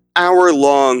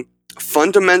 6-hour-long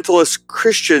fundamentalist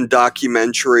Christian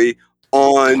documentary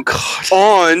on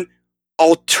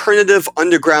alternative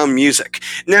underground music.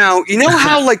 Now, you know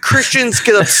how like Christians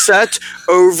get upset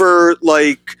over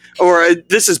like, or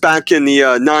this is back in the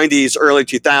 90s, early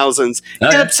 2000s,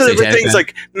 get upset over things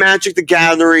like Magic the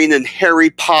Gathering and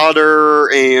Harry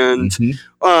Potter and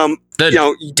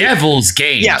Devil's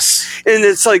Games. Yes. And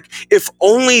it's like, if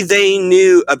only they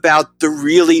knew about the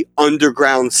really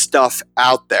underground stuff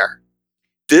out there.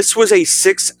 This was a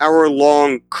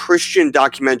 6-hour-long Christian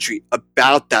documentary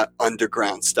about that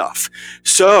underground stuff.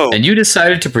 And you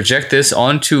decided to project this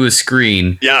onto a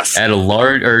screen, at a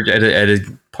large or at a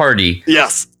party,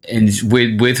 and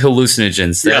with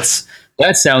hallucinogens.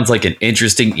 That sounds like an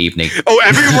interesting evening. Oh,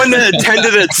 everyone that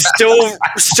attended it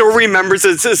still remembers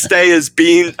it to this day as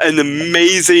being an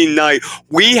amazing night.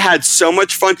 We had so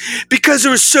much fun because it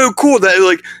was so cool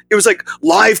that it was like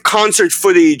live concert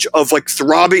footage of like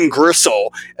Throbbing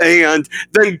Gristle, and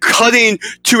then cutting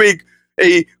to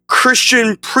a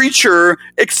Christian preacher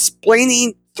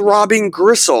explaining Throbbing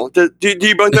Gristle. Do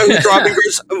you both know who Throbbing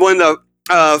Gristle? When the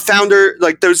founder,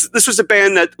 this was a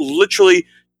band that literally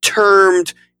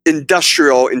termed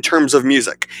industrial in terms of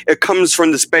music. It comes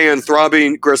from this band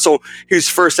Throbbing Gristle, whose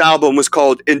first album was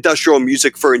called Industrial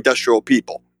Music for Industrial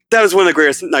People. That was one of the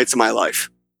greatest nights of my life.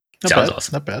 Sounds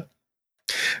awesome. Not bad.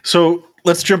 So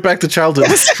let's jump back to childhood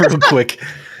real quick.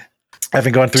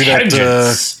 Having gone through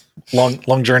that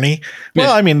long journey.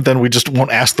 Well, I mean, then we just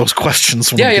won't ask those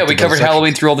questions. We covered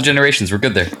Halloween through all the generations. We're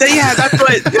good there. Yeah, that's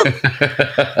right.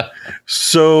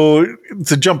 So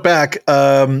to jump back,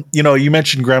 you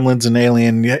mentioned Gremlins and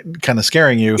Alien kind of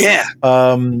scaring you. Yeah.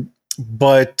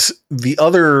 But the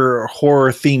other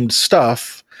horror themed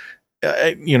stuff,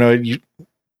 you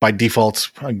by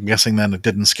default, I'm guessing then it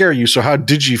didn't scare you. So how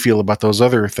did you feel about those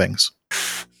other things?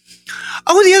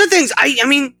 Oh, the other things. I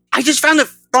mean, I just found it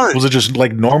fun. Was it just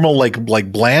like normal,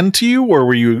 like bland to you, or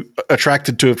were you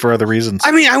attracted to it for other reasons?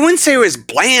 I mean, I wouldn't say it was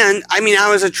bland. I mean,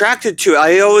 I was attracted to it.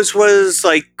 I always was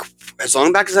like, as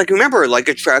long back as I can remember, like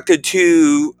attracted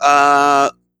to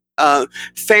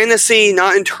fantasy,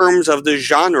 not in terms of the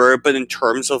genre, but in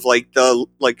terms of like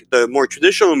the more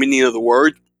traditional meaning of the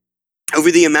word,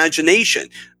 over the imagination.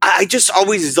 I just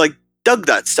always like dug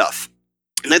that stuff,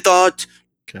 and I thought,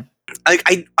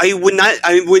 I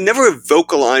would never have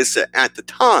vocalized it at the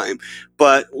time,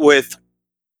 but with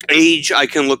age, I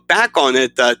can look back on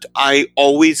it that I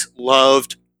always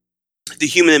loved the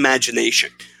human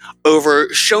imagination over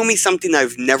show me something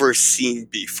I've never seen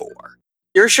before.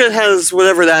 Your shit has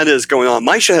whatever that is going on.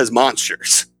 My shit has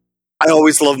monsters. I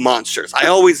always love monsters. I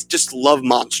always just love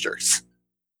monsters.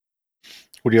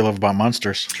 What do you love about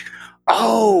monsters?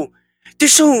 Oh,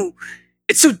 it's so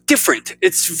different.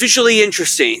 It's visually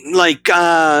interesting.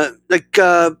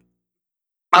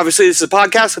 Obviously this is a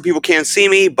podcast, so people can't see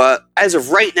me, but as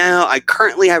of right now, I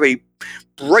currently have a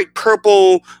bright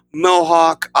purple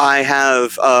mohawk. I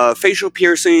have facial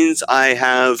piercings. I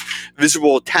have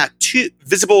visible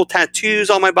tattoos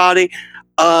on my body.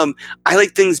 I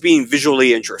like things being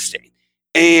visually interesting,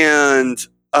 and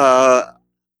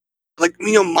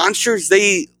monsters,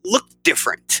 they look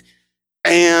different,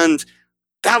 and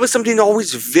that was something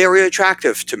always very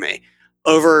attractive to me,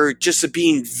 over just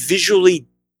being visually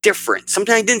different,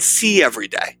 something I didn't see every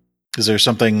day. Is there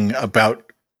something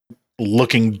about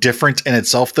looking different in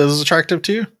itself that is attractive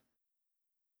to you?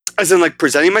 As in, like,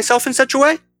 presenting myself in such a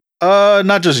way?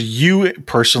 Not just you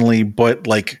personally, but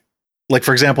like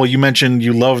for example, you mentioned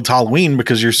you loved Halloween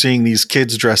because you're seeing these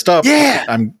kids dressed up.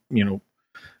 Yeah.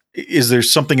 Is there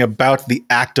something about the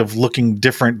act of looking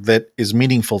different that is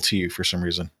meaningful to you for some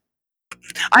reason?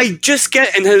 I just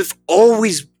get and have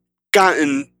always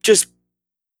gotten just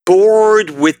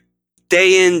bored with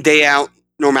day in, day out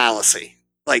normalcy.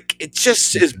 Like, it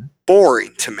just is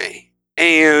boring to me.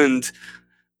 And,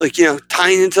 like,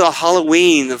 tying into the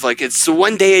Halloween of, like, it's the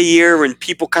one day a year when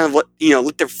people kind of let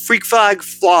their freak flag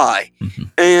fly. Mm-hmm.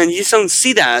 And you just don't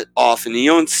see that often.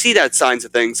 You don't see that signs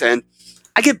of things. And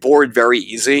I get bored very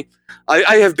easy.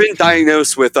 I have been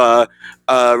diagnosed with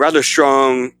rather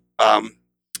strong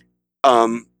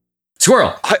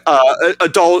squirrel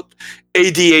adult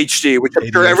ADHD, which I'm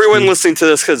sure everyone listening to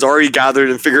this has already gathered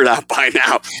and figured out by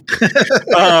now.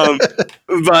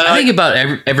 But I think about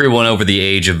everyone over the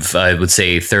age of, I would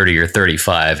say, 30 or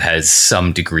 35 has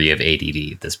some degree of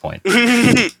ADD at this point.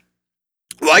 Well,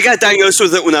 I got diagnosed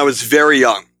with it when I was very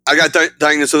young.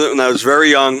 Diagnosed with it when I was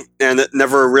very young, and it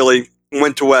never really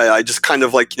went away. I just kind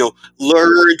of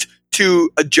learned to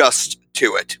adjust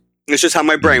to it. It's just how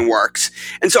my brain works.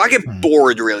 And so I get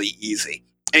bored really easy.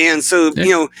 And so,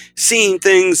 seeing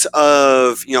things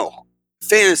of,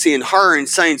 fantasy and horror and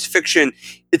science fiction,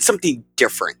 it's something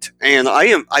different. And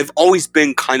I've always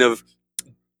been kind of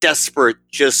desperate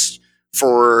just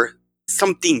for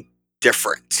something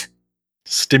different.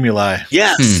 Stimuli.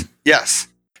 Yes. Yes.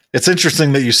 It's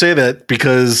interesting that you say that,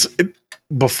 because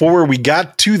before we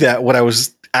got to that, what I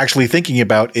was actually thinking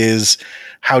about is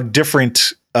how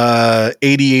different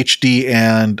ADHD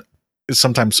and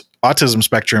sometimes autism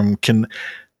spectrum can.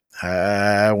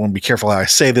 I want to be careful how I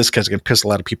say this because it can piss a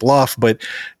lot of people off, but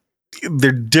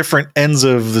they're different ends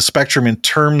of the spectrum in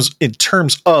terms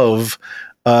of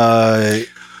what's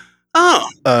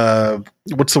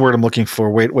the word I'm looking for?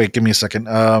 Wait, give me a second.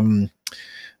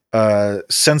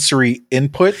 Sensory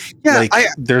input. Yeah, I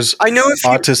know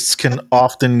autists can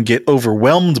often get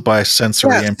overwhelmed by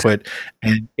sensory input,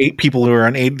 and people who are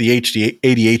on the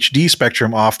ADHD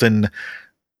spectrum often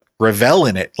revel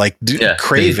in it,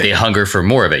 crave it. They hunger for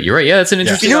more of it. You're right. Yeah, that's an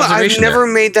interesting observation. I've never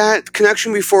made that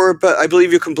connection before, but I believe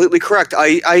you're completely correct.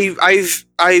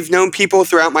 I've known people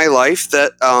throughout my life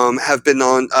that have been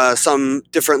on some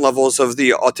different levels of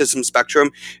the autism spectrum,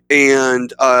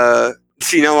 and I'm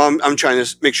trying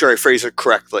to make sure I phrase it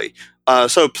correctly.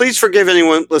 So please forgive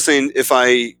anyone listening if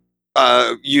I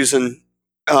use an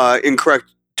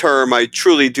incorrect term. I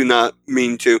truly do not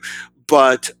mean to,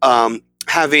 but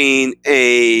having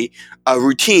a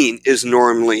routine is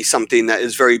normally something that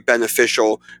is very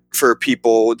beneficial for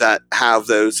people that have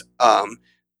those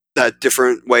that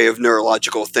different way of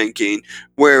neurological thinking.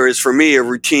 Whereas for me, a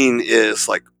routine is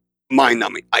like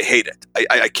mind-numbing. I hate it.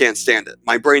 I can't stand it.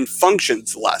 My brain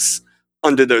functions less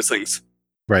under those things.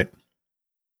 Right.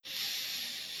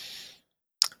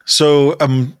 So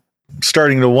I'm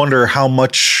starting to wonder how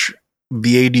much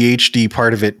the ADHD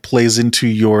part of it plays into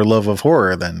your love of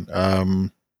horror then.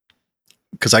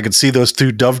 Because I could see those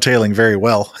two dovetailing very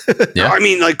well. Yeah. I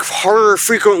mean, like, horror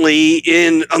frequently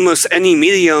in almost any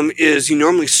medium is you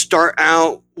normally start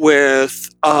out with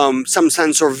some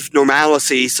sense of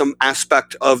normalcy, some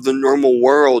aspect of the normal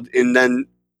world, and then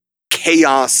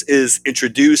chaos is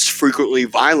introduced frequently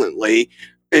violently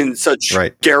in such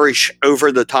garish,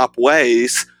 over-the-top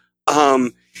ways.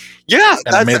 Yeah,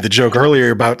 and I made the joke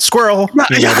earlier about squirrel.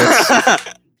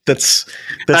 That's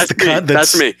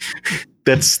me.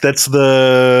 That's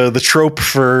the trope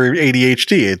for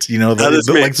ADHD. It's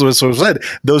like what said.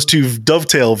 Those two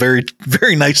dovetail very,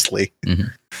 very nicely. Mm-hmm.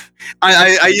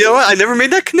 I you know what? I never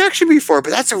made that connection before,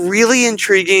 but that's a really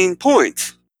intriguing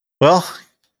point. Well,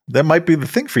 that might be the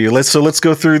thing for you. Let's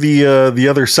go through the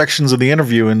other sections of the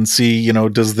interview and see,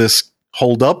 does this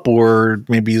hold up, or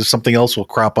maybe something else will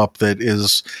crop up that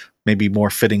is maybe more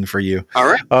fitting for you. All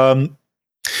right.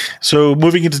 So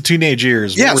moving into teenage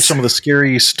years, what were some of the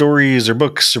scary stories or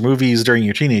books or movies during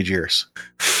your teenage years?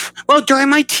 Well, during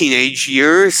my teenage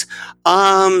years,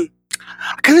 I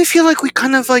kind of feel like we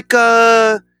kind of like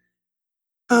I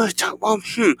know.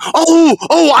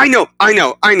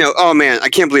 Oh man, I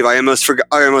can't believe I almost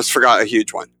forgot a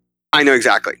huge one. I know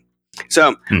exactly.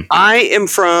 So I am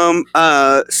from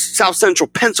South Central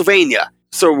Pennsylvania.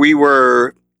 So we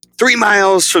were 3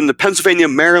 miles from the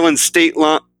Pennsylvania-Maryland state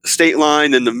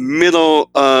line in the middle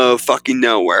of fucking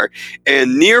nowhere.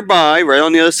 And nearby, right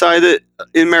on the other side of it,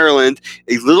 in Maryland,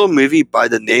 a little movie by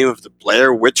the name of the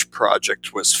Blair Witch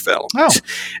Project was filmed. Oh.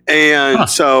 And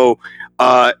so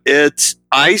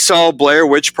I saw Blair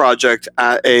Witch Project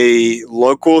at a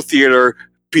local theater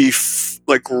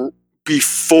before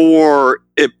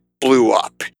it blew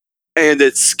up. And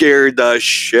it scared the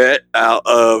shit out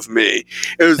of me.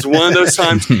 It was one of those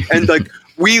times, and like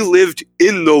we lived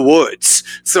in the woods,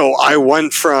 so I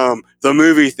went from the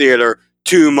movie theater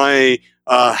to my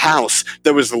house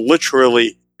that was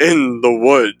literally in the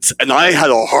woods, and I had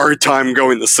a hard time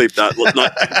going to sleep that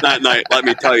night. Let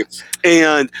me tell you.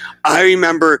 And I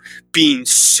remember being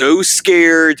so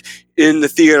scared in the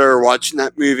theater watching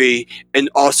that movie, and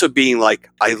also being like,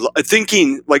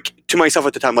 thinking like to myself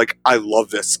at the time, like, I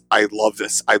love this. I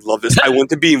want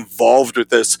to be involved with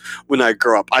this when I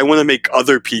grow up. I want to make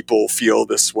other people feel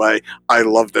this way. I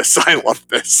love this.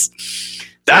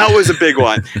 That was a big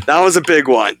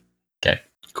one. Okay.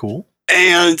 Cool.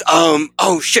 And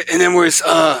oh shit. And then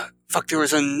there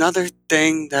was another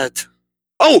thing that.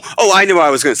 Oh, I know what I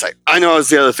was going to say. I know it was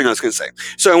the other thing I was going to say.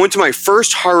 So I went to my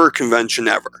first horror convention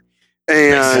ever.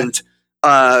 And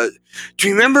do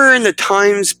you remember in the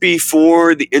times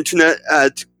before the internet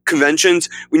at conventions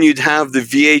when you'd have the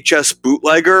VHS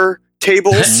bootlegger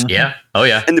tables? Yeah. Oh,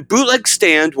 yeah. And the bootleg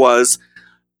stand was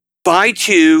buy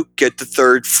 2, get the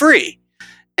 3rd free.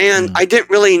 And I didn't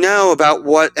really know about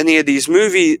what any of these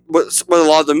movies, what a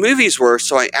lot of the movies were.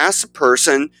 So I asked the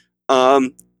person,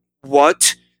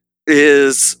 what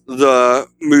is the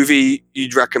movie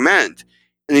you'd recommend?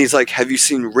 And he's like, have you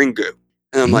seen Ringu?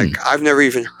 And I'm like, I've never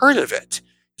even heard of it.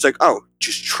 He's like, oh,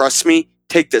 just trust me.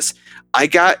 Take this. I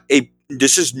got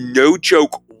this is no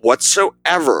joke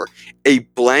whatsoever, a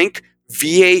blank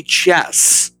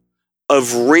VHS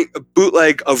of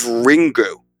bootleg of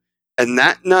Ringu. And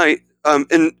that night, and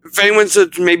if anyone's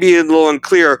maybe a little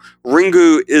unclear,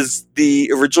 Ringu is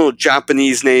the original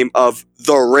Japanese name of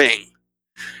The Ring.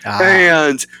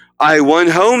 And I went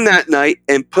home that night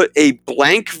and put a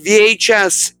blank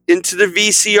VHS into the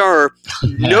VCR,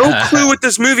 no clue what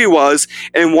this movie was,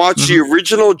 and watched the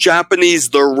original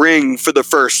Japanese The Ring for the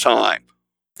first time.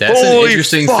 That's an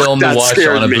interesting film to watch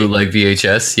on a bootleg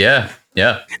VHS.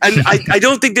 Yeah. And I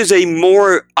don't think there's a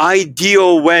more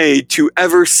ideal way to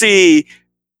ever see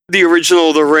the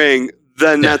original The Ring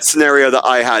than that scenario that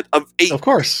I had. Of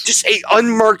course. Just a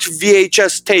unmarked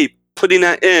VHS tape. Putting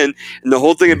that in, and the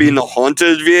whole thing of being the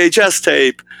haunted VHS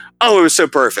tape. Oh, it was so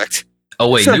perfect. Oh,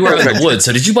 wait, you were in the woods,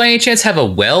 so did you by any chance have a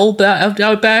well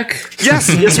out back? Yes,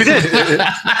 we did.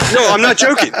 No, I'm not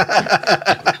joking.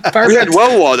 We had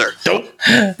well water.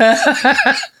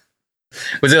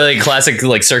 Was it like classic,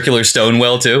 like circular stone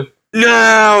well too?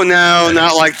 No,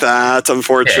 not like that,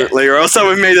 unfortunately, or else that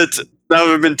would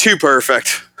have been too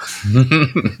perfect.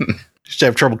 Just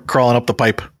have trouble crawling up the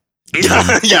pipe.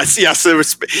 Yes,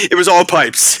 it was all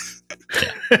pipes.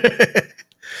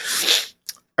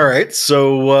 All right,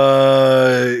 so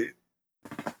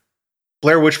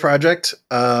Blair Witch Project,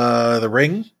 The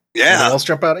Ring. Yeah. Anything else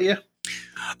jump out at you?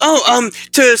 Oh,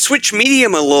 to switch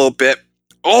medium a little bit.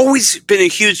 Always been a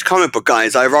huge comic book guy.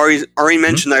 As I've already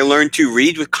mentioned, I learned to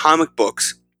read with comic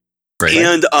books. Right.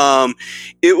 And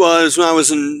it was when I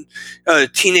was a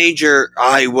teenager.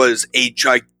 I was a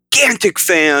gigantic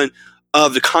fan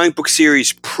of the comic book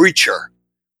series Preacher,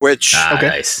 which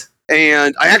nice.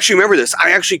 And I actually remember this.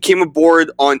 I actually came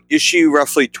aboard on issue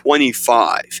roughly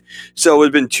 25. So it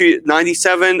would have been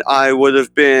 97. I would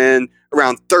have been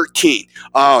around 13.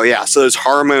 Oh yeah, so those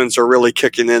hormones are really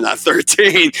kicking in at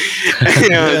 13.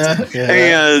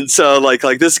 And so like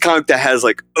this comic that has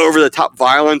like over the top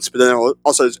violence, but then it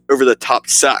also has over the top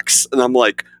sex, and I'm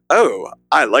like, oh,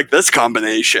 I like this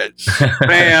combination.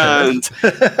 And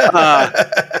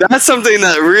that's something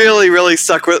that really, really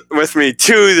stuck with me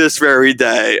to this very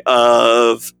day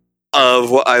of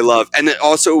what I love. And it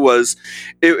also was,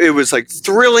 it was like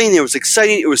thrilling. It was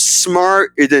exciting. It was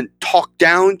smart. It didn't talk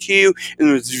down to you. And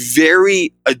it was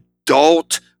very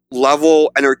adult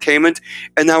level entertainment.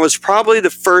 And that was probably the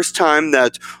first time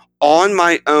that on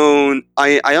my own,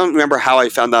 I don't remember how I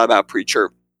found out about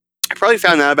Preacher. I probably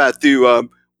found out about it through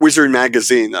Wizard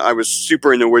Magazine. I was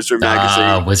super into Wizard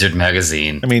Magazine. Wizard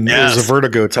Magazine. I mean, It was a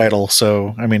Vertigo title,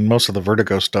 so I mean, most of the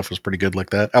Vertigo stuff was pretty good like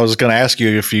that. I was going to ask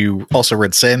you if you also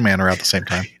read Sandman around the same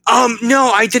time.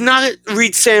 No, I did not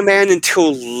read Sandman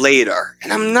until later,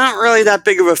 and I'm not really that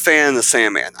big of a fan of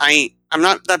Sandman. I'm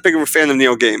not that big of a fan of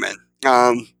Neil Gaiman.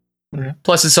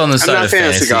 Plus, it's on the side not a of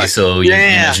fantasy fantasy, guy. so you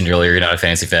mentioned earlier you're not a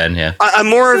fantasy fan. Yeah, I'm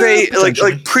more of a like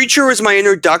Preacher was my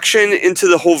introduction into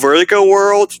the whole Vertigo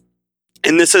world,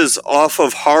 and this is off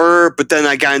of horror. But then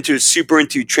I got into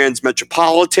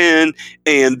Transmetropolitan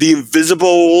and The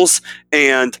Invisibles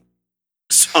and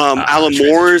Alan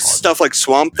Moore's stuff like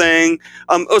Swamp Thing.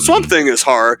 Swamp Thing is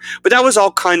horror, but that was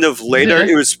all kind of later.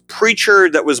 Yeah. It was Preacher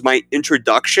that was my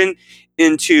introduction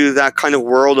into that kind of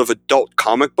world of adult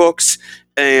comic books.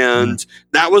 And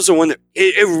that was the one that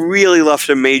it really left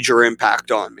a major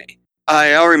impact on me.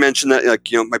 I already mentioned that,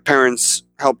 my parents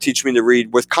helped teach me to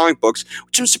read with comic books,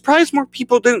 which I'm surprised more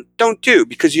people don't do,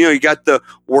 because you got the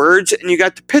words and you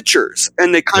got the pictures,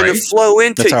 and they kind of flow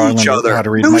into each other. How to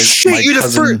read. No shit, you the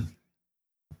first.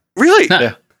 Really?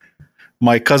 Yeah.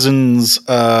 My cousins,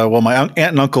 my aunt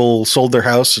and uncle sold their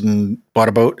house and bought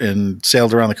a boat and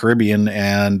sailed around the Caribbean.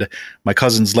 And my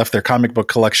cousins left their comic book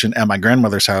collection at my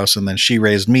grandmother's house. And then she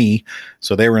raised me.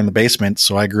 So they were in the basement.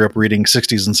 So I grew up reading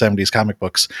 60s and 70s comic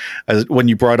books. When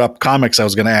you brought up comics, I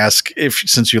was going to ask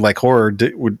since you like horror,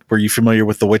 were you familiar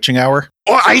with The Witching Hour?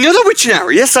 Oh, I know The Witching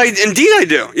Hour. Yes, indeed I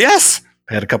do. Yes.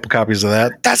 I had a couple copies of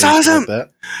that. That's awesome.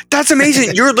 That's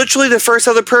amazing. You're literally the first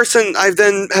other person I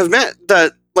then have met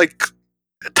that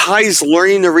ties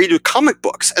learning to read with comic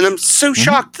books, and I'm so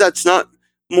shocked that's not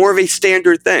more of a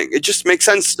standard thing. It just makes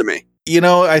sense to me.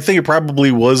 I think it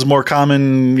probably was more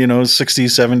common, 60s,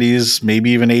 70s, maybe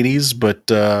even 80s,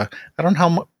 but I don't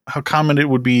know how common it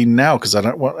would be now, because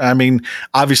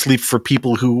obviously for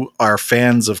people who are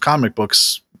fans of comic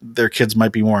books, their kids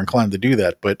might be more inclined to do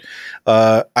that. But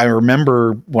I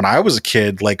remember when I was a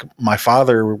kid, my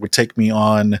father would take me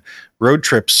on road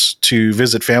trips to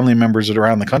visit family members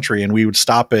around the country, and we would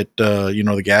stop at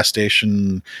the gas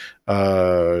station,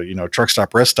 truck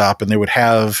stop, rest stop, and they would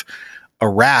have a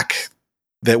rack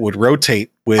that would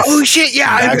rotate with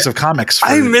bags of comics for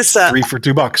I miss that. $3 for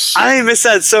 $2. I miss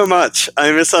that so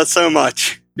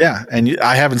much. Yeah, and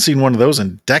I haven't seen one of those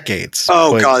in decades.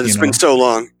 Oh, God, it's been so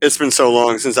long. It's been so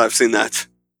long since I've seen that.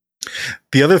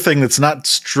 The other thing that's not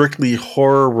strictly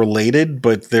horror related,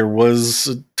 but there was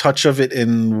a touch of it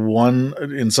in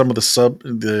some of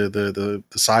the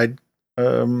side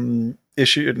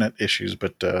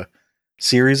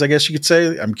series, I guess you could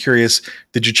say. I'm curious,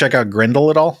 did you check out Grendel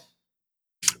at all?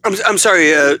 I'm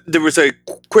sorry, there was a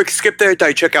quick skip there. Did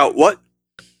I check out what?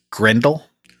 Grendel.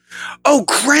 Oh,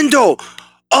 Grendel.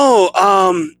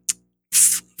 Oh,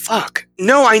 fuck.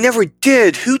 No, I never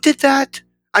did. Who did that?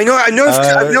 I know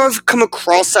I've come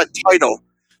across that title,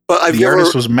 but the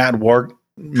artist was Matt Warner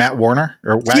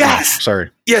or Wagner. Yes.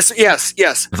 Sorry. Yes.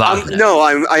 No,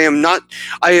 I am not.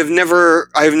 I have never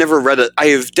read it. I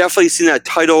have definitely seen that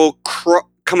title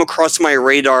come across my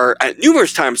radar at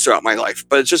numerous times throughout my life,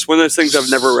 but it's just one of those things I've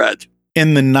never read.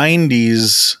 In the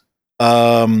 90s,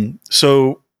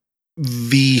 so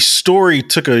the story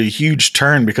took a huge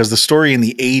turn, because the story in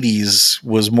the 80s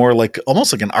was more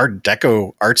almost like an Art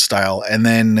Deco art style. And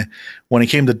then when it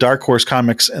came to Dark Horse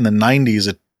Comics in the 90s,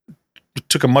 it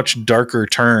took a much darker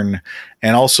turn,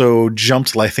 and also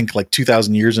jumped, I think,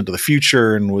 2,000 years into the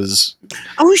future, and was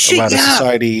about a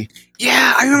society.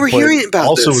 Yeah, I remember hearing about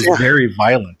also this. Was very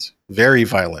violent,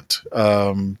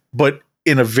 but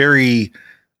in a very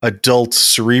adult,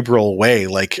 cerebral way.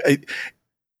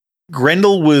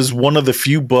 Grendel was one of the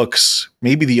few books,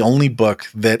 maybe the only book,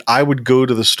 that I would go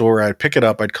to the store, I'd pick it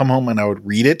up, I'd come home and I would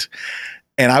read it,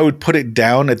 and I would put it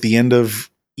down at the end of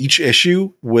each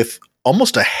issue with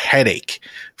almost a headache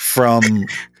from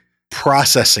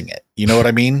processing it. You know what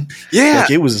I mean? Yeah.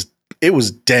 It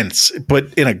was dense,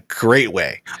 but in a great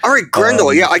way. All right, Grendel.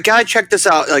 I gotta check this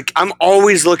out. I'm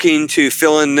always looking to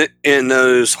fill in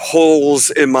those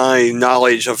holes in my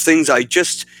knowledge of things I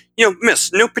just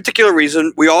miss. No particular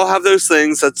reason. We all have those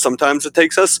things that sometimes it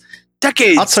takes us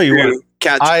decades. I'll tell you what.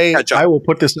 Catch up. I will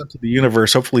put this up to the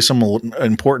universe. Hopefully someone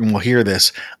important will hear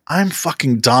this. I'm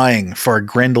fucking dying for a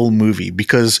Grendel movie,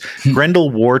 because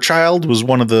Grendel Warchild was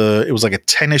it was like a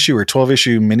 10 issue or 12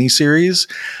 issue miniseries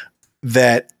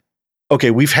that,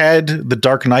 we've had The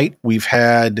Dark Knight, we've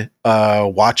had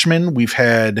Watchmen, we've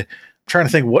had, I'm trying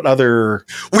to think what other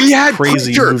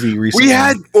crazy movie recently.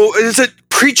 Is it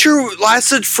Preacher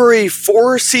lasted for a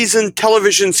 4-season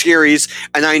television series,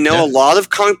 and I know a lot of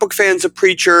comic book fans of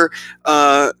Preacher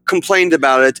complained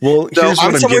about it. Well,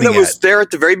 I'm someone that was there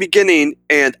at the very beginning,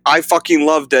 and I fucking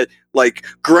loved it.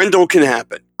 Grendel can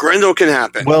happen.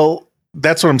 Well,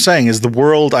 that's what I'm saying, is the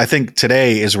world, I think,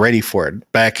 today is ready for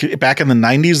it. Back in the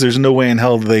 90s, there's no way in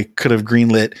hell they could have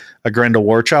greenlit a Grendel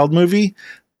Warchild movie,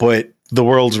 but the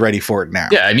world's ready for it now.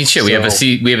 Yeah, I mean, shit, we have a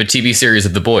TV series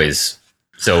of The Boys.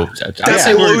 So I'd That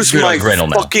say blows we're my rental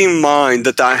now. fucking mind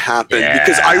that happened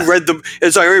because I read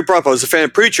as I already brought up, I was a fan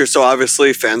of Preacher, so obviously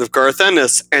a fan of Garth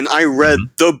Ennis, and I read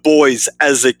The Boys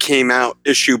as it came out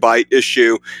issue by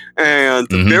issue, and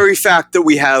the very fact that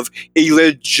we have a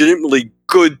legitimately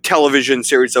good television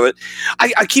series of it,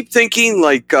 I keep thinking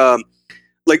like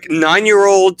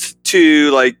 9-year-old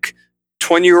to like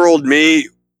 20-year-old me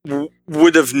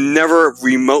would have never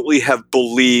remotely have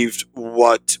believed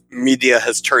what media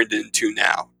has turned into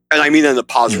now. And I mean in a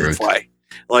positive way.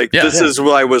 Like, this is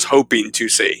what I was hoping to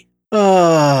see. All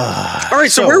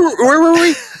right, so where were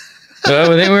we?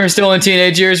 Well, I think we were still in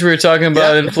teenage years. We were talking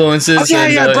about influences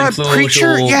and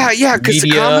Preacher. Yeah, because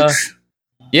the comics.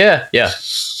 Yeah.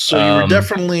 So you were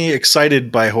definitely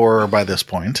excited by horror by this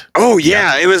point. Oh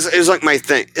yeah, it was like my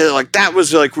thing. Like that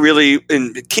was like really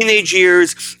in teenage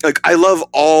years. Like I love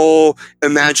all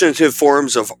imaginative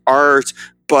forms of art,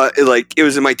 but it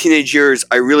was in my teenage years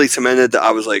I really cemented that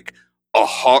I was like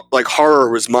horror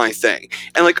was my thing.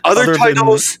 And like other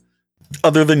titles.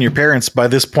 Other than your parents, by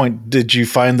this point, did you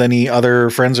find any other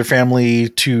friends or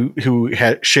family who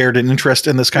had shared an interest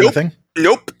in this kind of thing?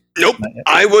 Nope.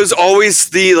 I was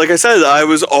always I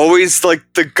was always like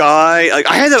the guy. Like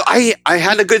I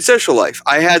had a good social life.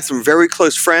 I had some very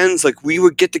close friends. Like we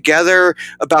would get together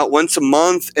about once a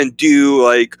month and do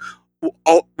I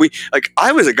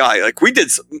was a guy. Like we did.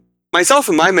 Myself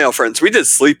and my male friends, we did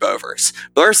sleepovers.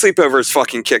 But our sleepovers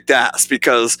fucking kicked ass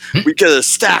because we get a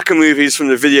stack of movies from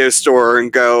the video store and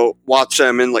go watch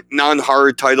them, and like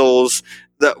non-horror titles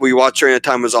that we watched during that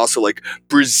time was also like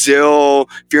Brazil,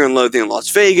 Fear and Loathing in Las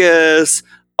Vegas,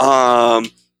 Pulp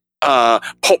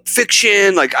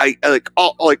Fiction,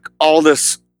 all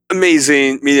this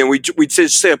amazing media. We'd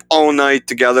stay up all night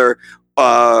together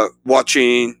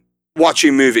watching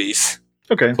movies.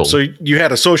 Okay, cool. So you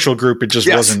had a social group, it just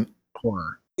wasn't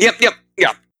horror. Yep.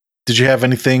 Did you have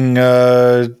anything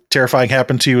terrifying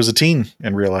happen to you as a teen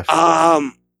in real life?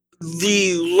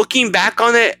 Looking back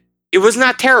on it, it was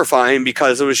not terrifying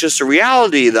because it was just a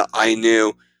reality that I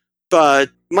knew. But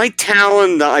my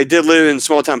town that I did live in,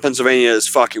 small town Pennsylvania, is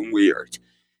fucking weird.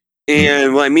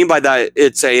 And what I mean by that,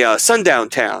 it's a sundown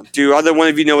town. Do either one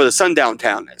of you know what a sundown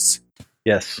town is?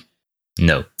 Yes.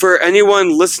 No. For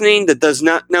anyone listening that does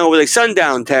not know what a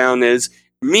sundown town is,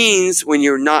 means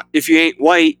if you ain't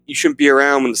white, you shouldn't be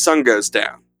around when the sun goes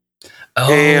down. Oh,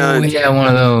 and one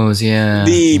of those,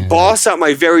 The boss at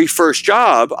my very first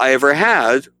job I ever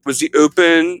had was the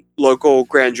open local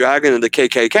Grand Dragon of the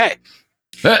KKK.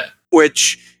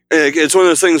 Which, it's one of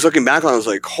those things looking back on, I was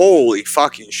like, holy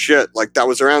fucking shit. Like, that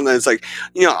was around then. It's like,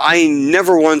 I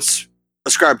never once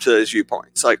ascribed to those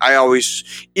viewpoints. Like, I always,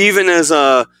 even as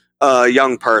a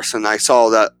young person, I saw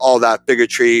that all that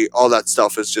bigotry, all that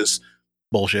stuff is just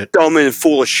bullshit, dumb and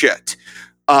full of shit.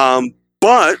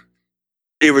 But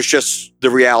it was just the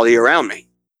reality around me.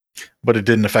 But it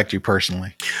didn't affect you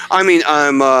personally. I mean,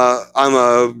 I'm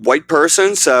a white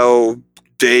person, so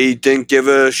they didn't give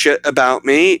a shit about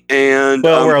me. And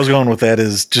where I was going with that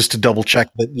is just to double check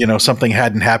that something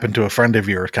hadn't happened to a friend of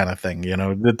yours, kind of thing.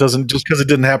 It doesn't, just because it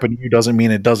didn't happen to you doesn't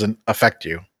mean it doesn't affect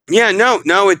you. Yeah,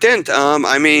 no, it didn't.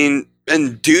 I mean,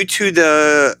 and due to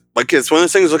the it's one of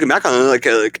those things looking back on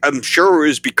it, I'm sure it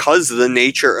was because of the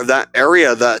nature of that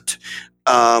area that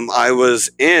I was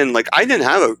in. Like, I didn't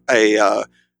have a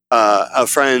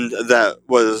friend that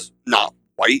was not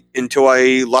white until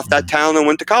I left that town and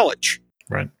went to college.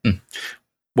 Right.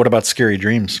 What about scary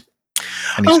dreams?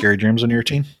 Any scary dreams when you were a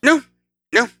teen? No.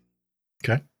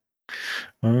 Okay.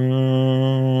 We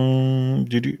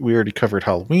already covered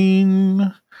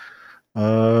Halloween.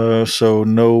 So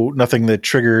nothing that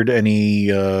triggered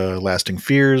any lasting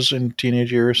fears in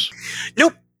teenage years?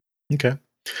 Nope. Okay.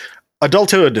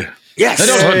 Adulthood. Yes.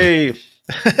 Adulthood.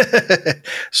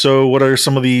 So what are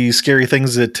some of the scary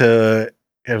things that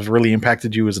have really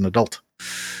impacted you as an adult?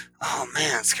 Oh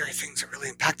man, scary things that really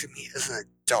impacted me as an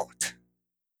adult.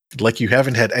 Like you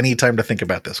haven't had any time to think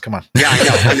about this. Come on. Yeah,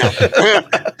 I know.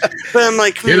 But I'm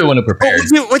like, you're the one who prepared.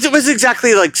 What's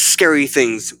exactly like scary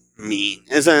things mean?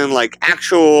 As in like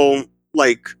actual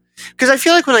because I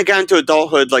feel like when I got into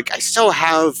adulthood, like I still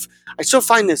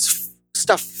find this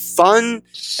stuff fun.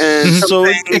 And so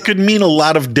it could mean a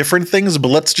lot of different things, but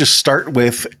let's just start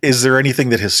with, is there anything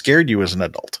that has scared you as an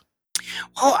adult?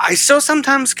 Well, I still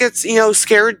sometimes get,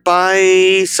 scared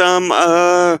by some,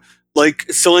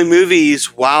 silly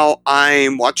movies while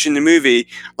I'm watching the movie.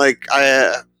 Like,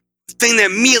 thing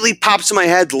that immediately pops in my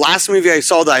head, the last movie I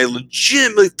saw that I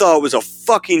legitimately thought was a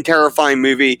fucking terrifying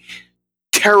movie,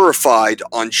 Terrified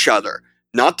on Shudder.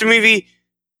 Not the movie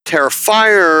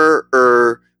Terrifier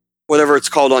or whatever it's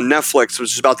called on Netflix,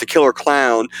 which is about the killer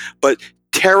clown, but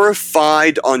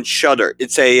Terrified on Shudder.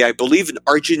 It's I believe, an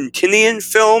Argentinian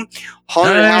film,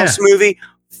 haunted house movie.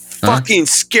 Fucking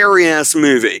scary ass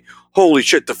movie. Holy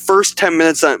shit! The first 10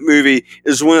 minutes of that movie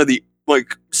is one of the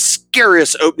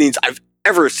scariest openings I've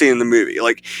ever seen in the movie.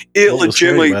 Like, it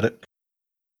legitimately.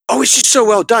 Oh, it's just so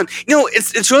well done.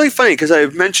 It's really funny because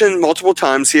I've mentioned multiple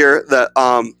times here that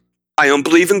I don't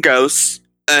believe in ghosts.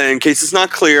 In case it's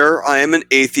not clear, I am an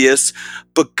atheist,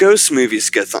 but ghost movies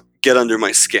get under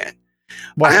my skin.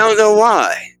 I don't know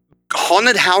why.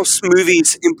 Haunted house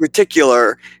movies in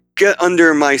particular get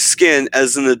under my skin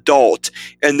as an adult,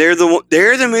 and they're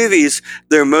the movies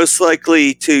that are most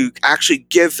likely to actually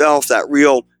give off that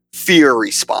real fear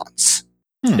response.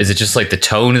 Is it just like the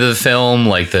tone of the film,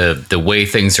 like the way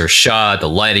things are shot, the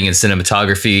lighting and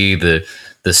cinematography,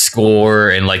 the score,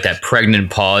 and like that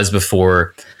pregnant pause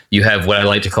before you have what I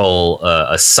like to call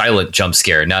a silent jump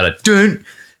scare, not a dun,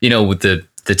 with the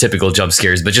typical jump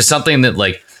scares, but just something that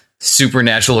like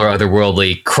supernatural or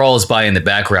otherworldly crawls by in the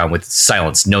background with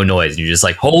silence, no noise. And you're just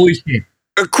like, holy shit.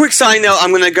 A quick side note, I'm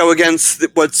going to go against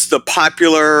what's the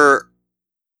popular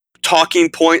talking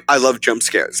point. I love jump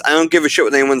scares. I don't give a shit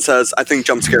what anyone says. I think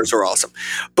jump scares are awesome.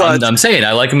 But I'm saying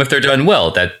I like them if they're done well,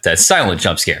 that silent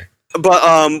jump scare. But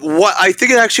what I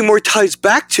think it actually more ties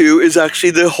back to is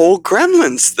actually the whole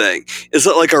Gremlins thing. Is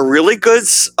it like a really good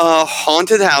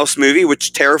haunted house movie,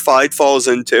 which Terrified falls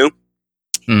into,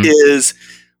 is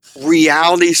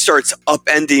reality starts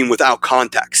upending without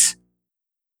context.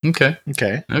 Okay.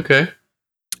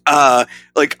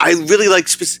 Like, I really like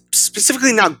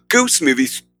specifically not ghost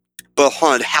movies, but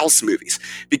haunted house movies,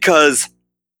 because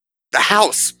the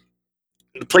house,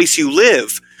 the place you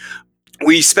live,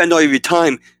 where you spend all of your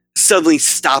time, suddenly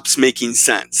stops making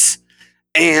sense.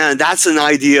 And that's an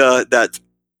idea that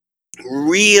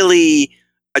really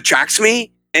attracts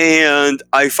me, and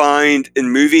I find in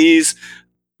movies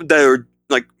that are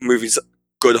like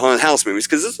good haunted house movies,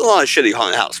 because there's a lot of shitty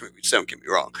haunted house movies, don't get me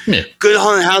wrong. Yeah. Good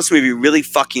haunted house movie really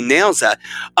fucking nails that.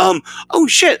 Oh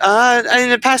shit, in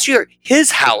the past year,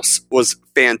 His House was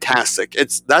fantastic.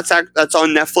 That's on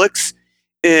Netflix.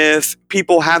 If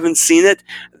people haven't seen it,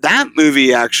 that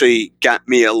movie actually got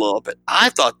me a little bit. I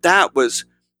thought that was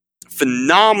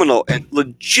phenomenal and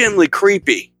legitimately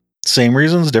creepy. Same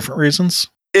reasons, different reasons?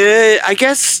 I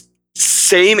guess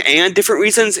same and different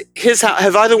reasons.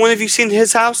 Have either one of you seen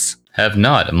His House? Have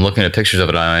not. I'm looking at pictures of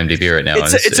it on IMDb right now.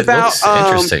 It's about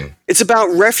interesting. It's about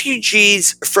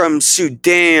refugees from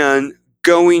Sudan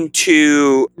going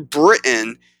to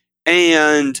Britain,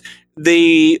 and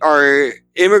they are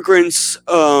immigrants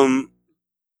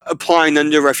applying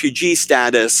under refugee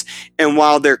status, and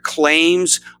while their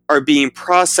claims are being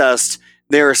processed,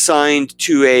 they're assigned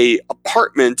to a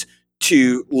apartment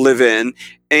to live in,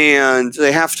 and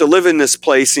they have to live in this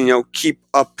place and keep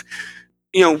up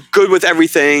good with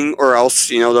everything, or else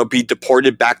they'll be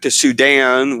deported back to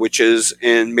Sudan, which is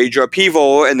in major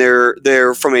upheaval, and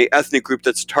they're from a ethnic group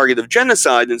that's a target of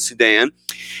genocide in Sudan.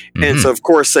 And so, of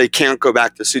course, they can't go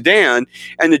back to Sudan.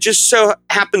 And it just so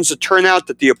happens to turn out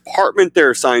that the apartment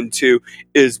they're assigned to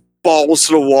is balls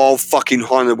to the wall fucking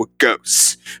haunted with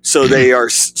ghosts. So their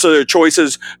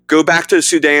choices: go back to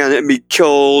Sudan and be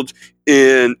killed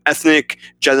in ethnic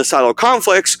genocidal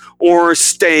conflicts, or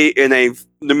stay in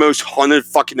the most haunted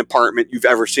fucking apartment you've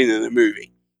ever seen in a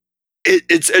movie.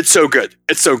 It's so good.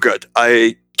 It's so good.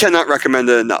 I cannot recommend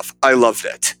it enough. I loved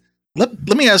it.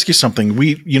 Let me ask you something.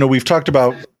 We've talked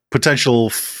about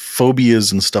potential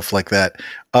phobias and stuff like that.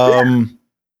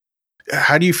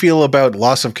 How do you feel about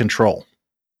loss of control?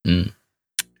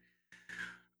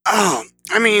 Oh,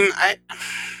 I mean, I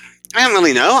don't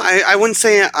really know. I wouldn't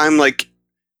say I'm like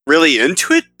really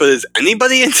into it, but is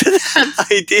anybody into that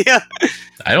idea?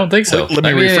 I don't think so. Let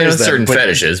me rephrase that. Certain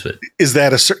fetishes, but is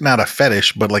that not a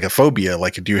fetish, but like a phobia?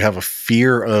 Like, do you have a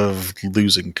fear of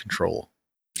losing control?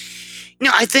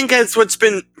 I think that's what's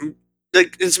been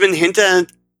like. It's been hinted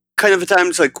at kind of at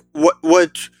times. Like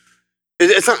what?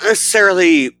 It's not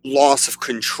necessarily loss of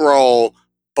control,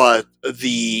 but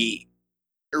the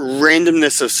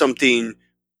randomness of something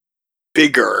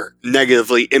bigger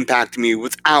negatively impacting me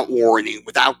without warning,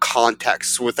 without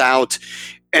context, without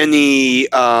any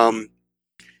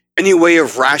way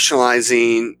of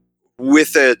rationalizing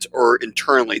with it or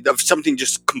internally, of something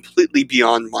just completely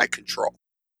beyond my control.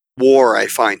 War I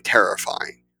find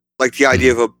terrifying, like the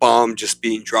idea of a bomb just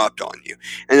being dropped on you,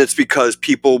 and it's because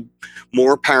people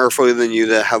more powerful than you,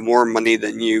 that have more money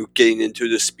than you, getting into a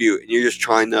dispute, and you're just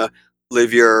trying to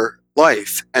live your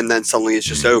life, and then suddenly it's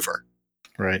just over.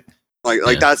 Right.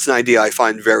 Like that's an idea I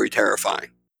find very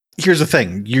terrifying. Here's the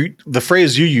thing. The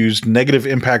phrase you used, negative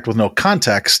impact with no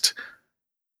context,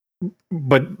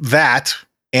 but that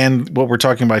and what we're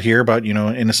talking about here about,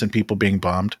 innocent people being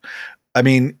bombed. I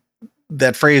mean,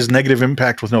 that phrase negative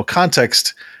impact with no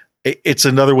context, it's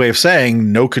another way of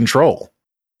saying no control.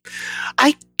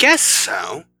 I guess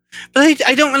so. But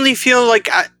I don't really feel like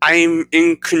I'm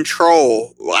in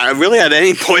control. I really, at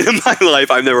any point in my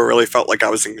life, I've never really felt like I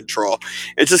was in control.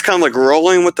 It's just kind of like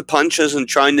rolling with the punches and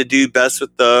trying to do best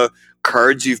with the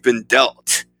cards you've been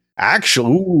dealt.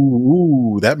 Actually,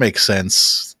 ooh, that makes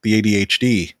sense. The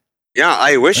ADHD. Yeah,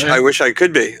 I wish I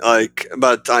could be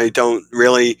but I don't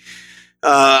really.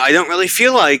 I don't really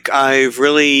feel like I've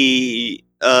really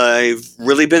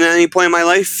been at any point in my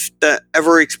life that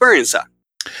ever experienced that.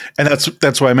 And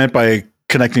that's what I meant by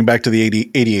connecting back to the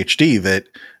ADHD, that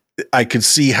I could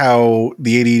see how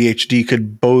the ADHD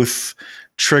could both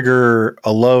trigger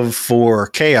a love for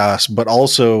chaos, but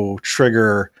also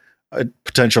trigger a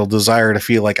potential desire to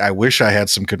feel like I wish I had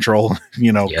some control,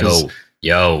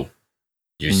 Yo.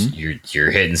 You're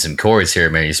hitting some chords here,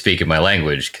 man. You're speaking my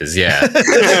language, because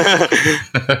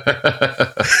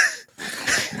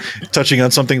touching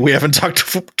on something we haven't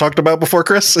talked about before,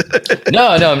 Chris. No,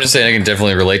 I'm just saying I can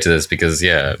definitely relate to this because,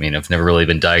 I mean, I've never really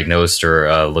been diagnosed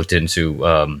or looked into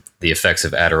the effects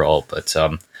of Adderall, but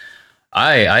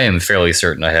I am fairly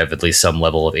certain I have at least some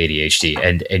level of ADHD,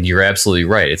 and you're absolutely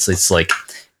right. It's like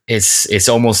it's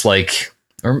almost like,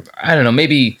 or I don't know,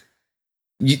 maybe.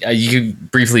 You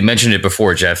briefly mentioned it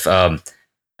before, Jeff.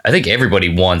 I think everybody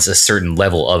wants a certain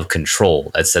level of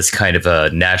control. That's kind of a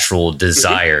natural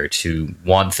desire to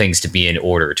want things to be in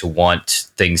order, to want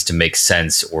things to make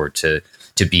sense, or to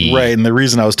be right. And the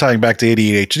reason I was tying back to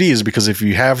ADHD is because if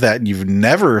you have that and you've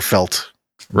never felt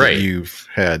right, that you've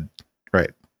had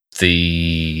right,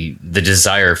 the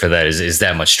desire for that is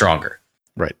that much stronger.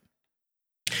 Right.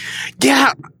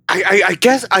 Yeah, I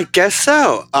guess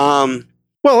so.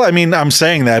 Well, I mean, I'm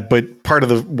saying that, but part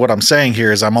of what I'm saying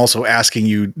here is I'm also asking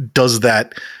you: does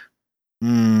that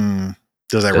ring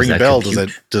a bell?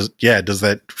 Compute? Does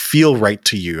that feel right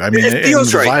to you? I mean, it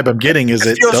feels right. The vibe I'm getting is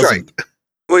it doesn't.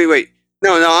 Right. Wait,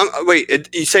 no.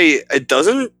 You say it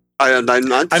doesn't? I'm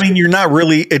not. I mean, you're not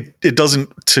really. It doesn't.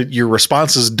 To your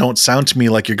responses don't sound to me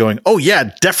like you're going, "Oh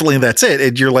yeah, definitely that's it."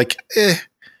 And you're like, eh.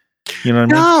 You know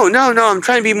what I mean? No. I'm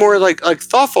trying to be more like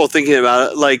thoughtful thinking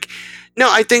about it. No,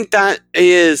 I think that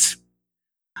is.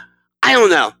 I don't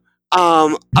know.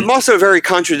 I'm also a very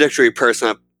contradictory person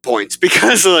at points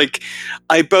because,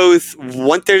 I both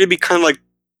want there to be kind of like.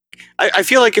 I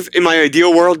feel like if in my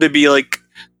ideal world there'd be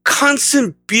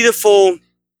constant, beautiful,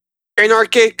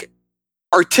 anarchic,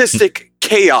 artistic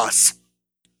chaos,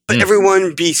 but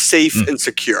everyone be safe and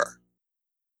secure.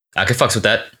 I could fucks with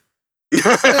that.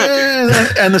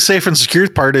 And the safe and secure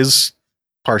part is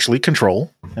partially control.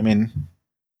 I mean.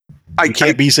 You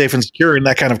can't be safe and secure in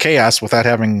that kind of chaos without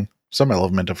having some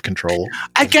element of control.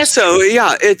 I guess so.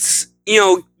 Yeah, it's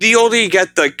the older you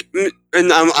get,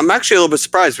 and I'm actually a little bit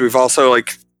surprised. We've also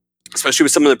especially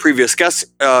with some of the previous guests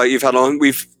you've had on,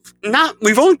 we've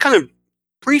only kind of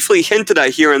briefly hinted at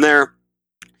here and there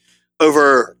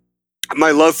over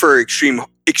my love for extreme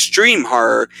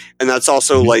horror, and that's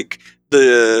also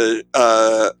the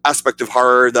aspect of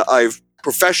horror that I've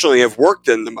professionally have worked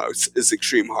in the most is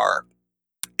extreme horror.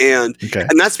 And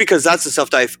that's because that's the stuff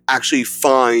that I actually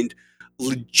find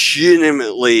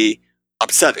legitimately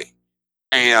upsetting.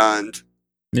 And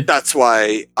that's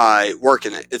why I work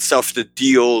in it. It's stuff that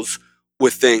deals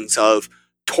with things of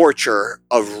torture,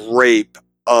 of rape,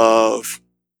 of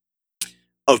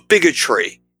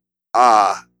bigotry.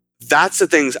 That's the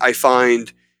things I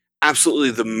find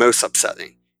absolutely the most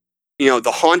upsetting.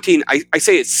 The haunting, I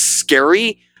say it's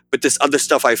scary, but this other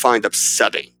stuff I find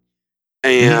upsetting.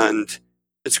 And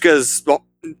it's because,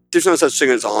 there's no such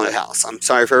thing as a haunted house. I'm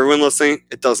sorry for everyone listening.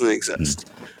 It doesn't exist.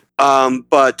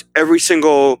 But every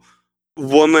single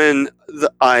woman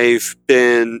that I've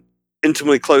been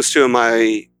intimately close to in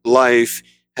my life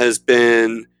has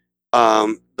been,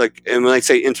 and when I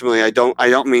say intimately, I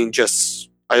don't mean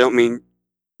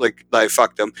that I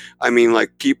fucked them. I mean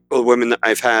women that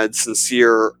I've had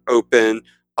sincere, open,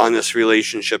 honest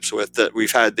relationships with, that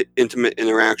we've had the intimate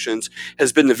interactions,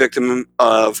 has been the victim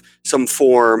of some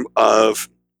form of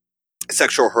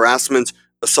sexual harassment,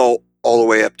 assault, all the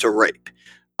way up to rape.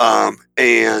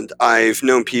 And I've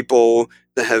known people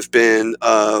that have been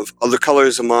of other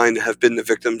colors of mine that have been the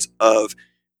victims of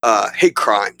hate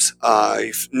crimes.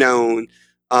 I've known,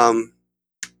 I've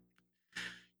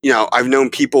known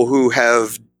people who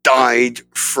have died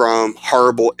from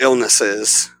horrible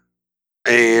illnesses.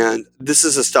 And this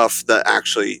is the stuff that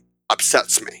actually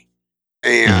upsets me.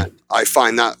 And I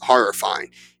find that horrifying.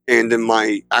 And in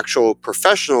my actual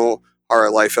professional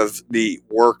horror life of the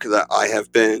work that I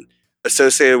have been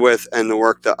associated with and the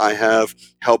work that I have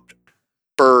helped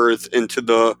birth into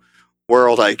the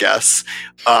world, I guess,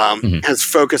 has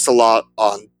focused a lot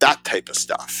on that type of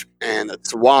stuff. And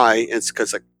that's why it's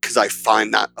because I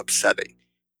find that upsetting.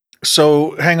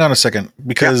 So hang on a second,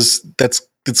 because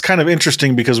it's kind of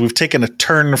interesting because we've taken a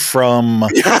turn from.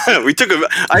 Yeah, we took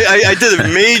I did a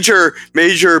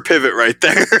major pivot right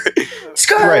there.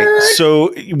 Right.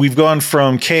 So we've gone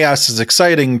from chaos is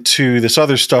exciting to this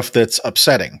other stuff that's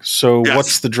upsetting. So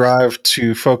what's the drive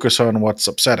to focus on what's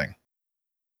upsetting?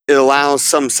 It allows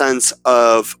some sense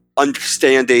of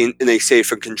understanding in a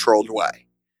safe and controlled way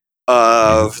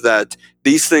of that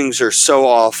these things are so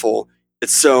awful,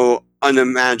 it's so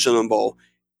unimaginable,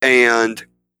 and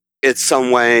it's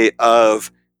some way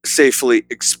of safely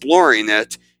exploring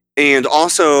it. And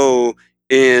also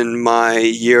in my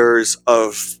years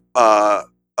of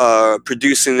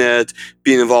producing it,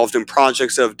 being involved in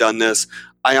projects that have done this,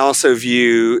 I also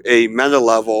view a meta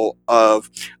level of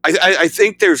I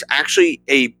think there's actually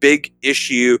a big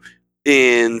issue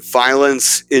in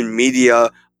violence in media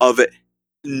of it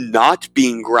not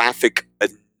being graphic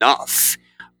enough.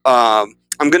 I'm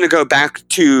going to go back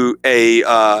to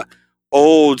this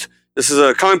is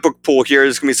a comic book pool here.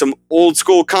 There's going to be some old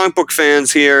school comic book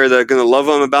fans here that are going to love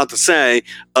what I'm about to say,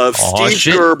 of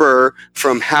Steve Gerber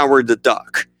from Howard the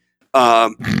Duck.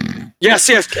 Yes.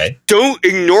 Okay. Don't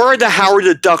ignore the Howard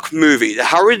the Duck movie. The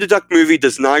Howard the Duck movie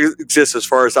does not exist as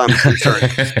far as I'm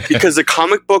concerned because the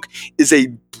comic book is a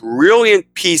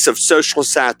brilliant piece of social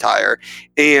satire.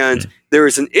 And there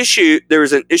is an issue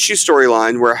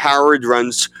storyline where Howard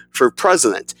runs for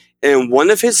president. And one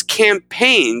of his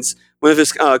campaign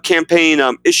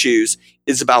issues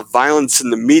is about violence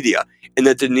in the media and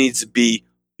that there needs to be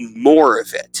more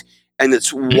of it. And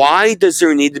it's why does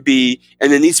there need to be,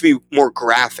 and it needs to be more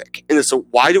graphic. And it's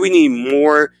why do we need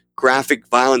more graphic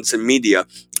violence in media?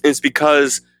 And it's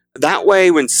because that way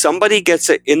when somebody gets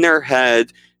it in their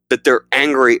head that they're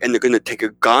angry and they're going to take a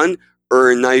gun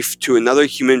or a knife to another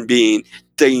human being,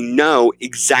 they know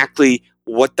exactly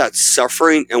what that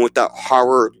suffering and what that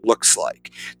horror looks like.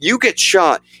 You get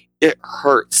shot, it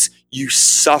hurts. You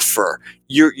suffer.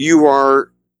 You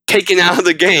are taken out of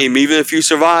the game, even if you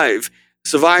survive.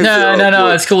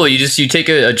 No, it's cool. You take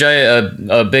a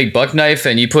giant a big buck knife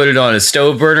and you put it on a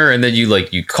stove burner and then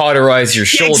you cauterize your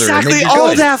shoulder. Exactly, and then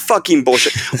all that fucking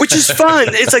bullshit, which is fun.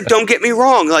 It's like, don't get me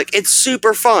wrong, it's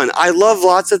super fun. I love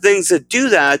lots of things that do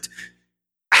that.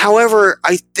 However,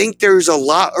 I think there's a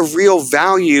lot of real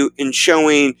value in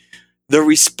showing the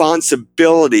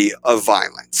responsibility of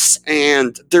violence,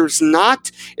 and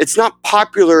it's not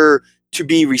popular to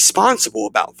be responsible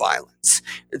about violence.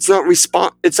 It's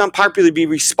not popular to be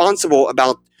responsible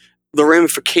about the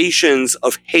ramifications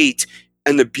of hate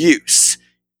and abuse.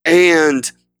 And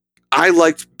I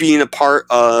liked being a part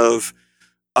of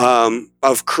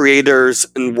creators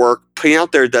and work putting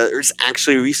out there that is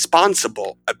actually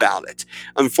responsible about it.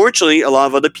 Unfortunately, a lot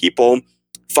of other people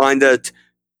find it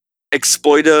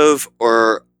exploitive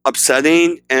or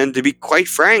upsetting, and to be quite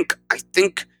frank, I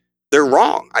think they're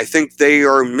wrong. I think they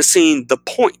are missing the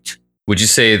point. Would you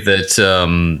say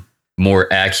that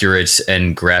more accurate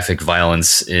and graphic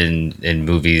violence in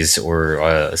movies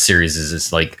or series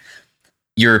is like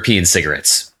European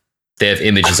cigarettes? They have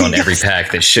images on every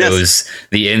pack that shows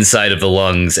the inside of the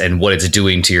lungs and what it's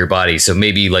doing to your body. So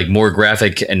maybe more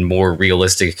graphic and more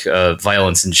realistic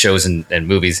violence in shows and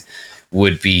movies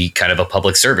would be kind of a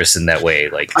public service in that way.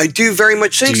 I do very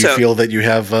much think so. Do you feel that you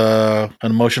have an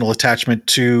emotional attachment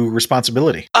to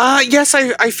responsibility? Yes,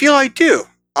 I feel I do.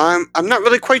 I'm not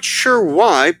really quite sure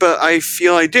why, but I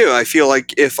feel I do. I feel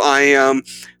like if I am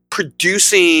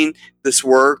producing this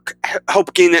work,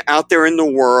 help getting it out there in the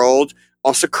world,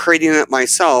 also creating it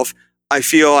myself, I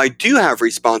feel I do have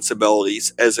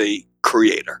responsibilities as a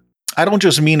creator. I don't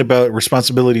just mean about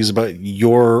responsibilities about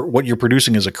what you're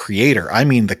producing as a creator. I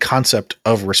mean the concept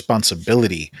of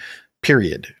responsibility,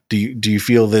 period. Do you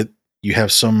feel that you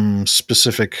have some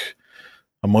specific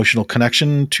emotional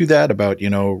connection to that about,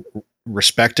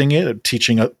 respecting it,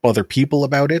 teaching other people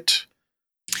about it?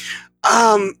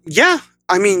 Yeah.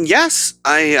 I mean, yes.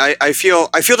 I feel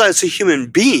that as a human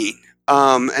being.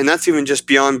 And that's even just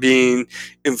beyond being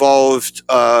involved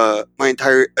my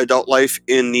entire adult life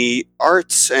in the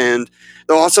arts. And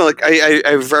though also,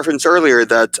 I've referenced earlier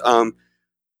that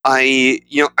I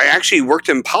actually worked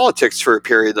in politics for a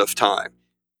period of time.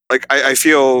 I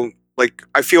feel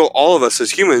all of us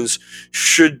as humans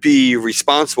should be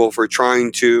responsible for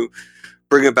trying to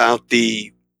bring about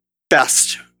the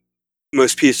best,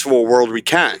 most peaceful world we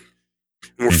can.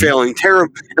 And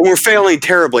we're failing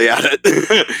terribly at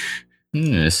it.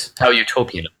 Yes. How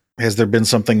utopian. has there been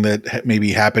something that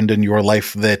maybe happened in your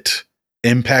life that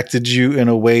impacted you in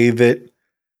a way that,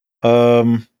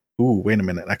 wait a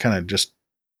minute. I kind of just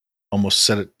almost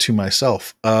said it to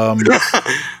myself. Oh,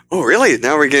 really?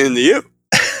 Now we're getting to you.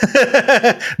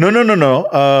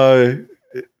 No.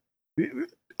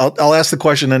 I'll ask the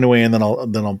question anyway, and then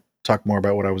I'll talk more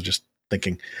about what I was just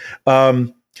thinking.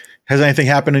 Has anything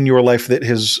happened in your life that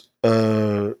has,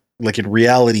 like in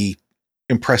reality,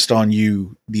 impressed on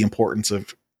you the importance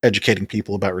of educating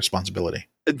people about responsibility?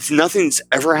 Nothing's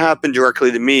ever happened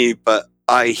directly to me, but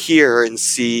I hear and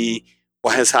see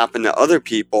what has happened to other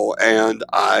people, and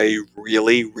I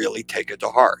really, really take it to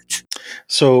heart.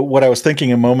 So what I was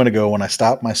thinking a moment ago when I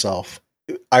stopped myself,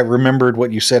 I remembered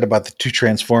what you said about the two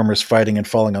Transformers fighting and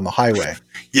falling on the highway.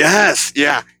 Yes,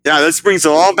 yeah. This brings it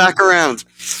all back around.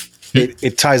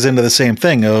 It ties into the same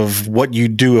thing of what you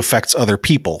do affects other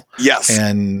people. Yes.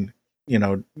 And,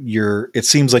 it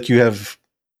seems like you have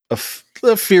a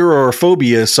fear or a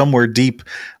phobia somewhere deep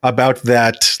about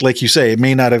that. Like you say, it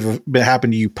may not have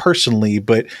happened to you personally,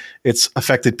 but it's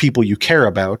affected people you care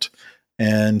about,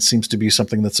 and seems to be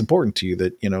something that's important to you,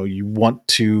 that, you want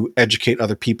to educate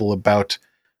other people about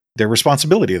their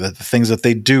responsibility, that the things that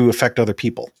they do affect other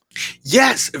people.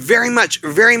 Yes, very much,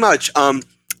 very much.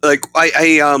 Like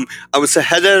I was the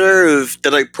head editor of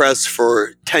Deadlight Press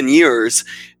for 10 years,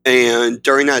 and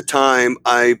during that time,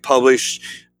 I published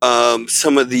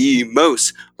some of the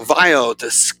most vile,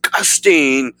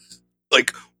 disgusting.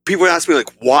 Like, people would ask me,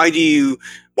 like, why do you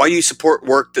support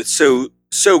work that's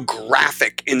so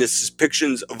graphic in its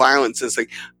depictions of violence? It's like,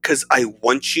 because I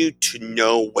want you to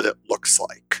know what it looks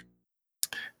like.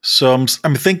 So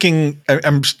I'm thinking,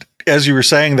 as you were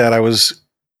saying that, I was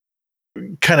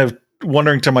kind of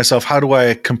wondering to myself, how do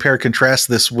I compare contrast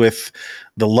this with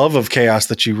the love of chaos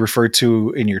that you referred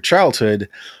to in your childhood?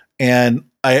 And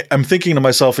I'm thinking to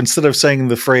myself, instead of saying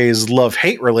the phrase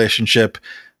love-hate relationship,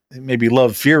 maybe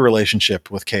love-fear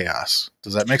relationship with chaos.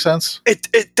 Does that make sense?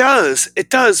 It does,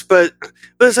 but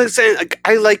it's like saying, like,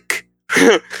 I like.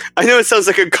 I know it sounds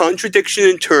like a contradiction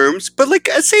in terms, but like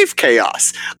a safe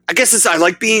chaos. I guess I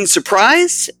like being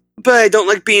surprised, but I don't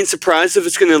like being surprised if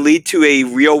it's going to lead to a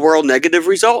real world negative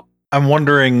result. I'm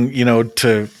wondering,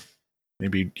 to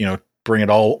maybe, bring it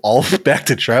all back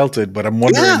to childhood, but I'm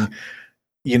wondering,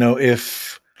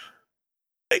 if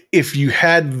you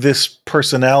had this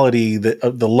personality,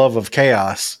 the love of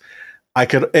chaos, I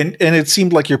could, and it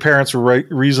seemed like your parents were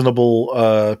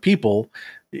reasonable people.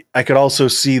 I could also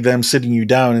see them sitting you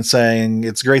down and saying,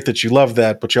 it's great that you love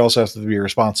that, but you also have to be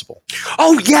responsible.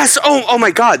 Oh, yes. Oh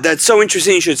my God. That's so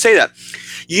interesting you should say that.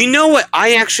 You know what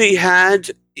I actually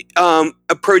had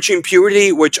approaching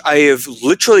puberty, which I have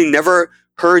literally never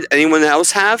heard anyone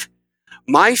else have?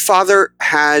 My father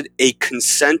had a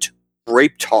consent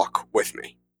rape talk with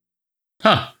me.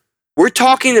 Huh. We're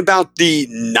talking about the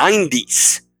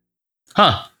 90s.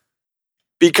 Huh.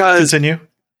 Because continue.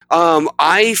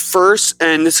 I first,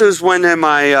 and this was when in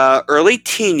my early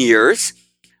teen years,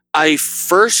 I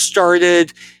first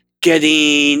started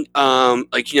getting,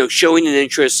 showing an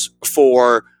interest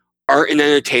for art and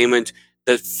entertainment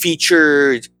that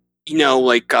featured,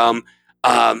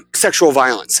 sexual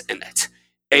violence in it.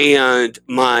 And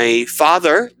my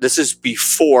father, this is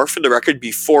before, for the record,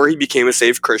 before he became a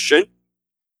saved Christian,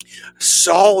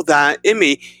 saw that in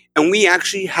me, and we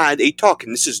actually had a talk,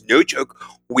 and this is no joke.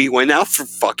 We went out for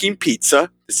fucking pizza.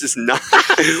 This is not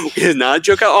a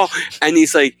joke at all. And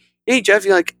he's like, hey, Jeff,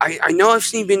 you're like, I know you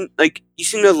seem to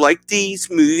like these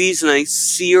movies, and I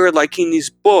see you're liking these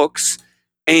books.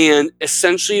 And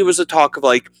essentially it was a talk of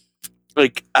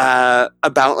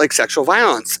about sexual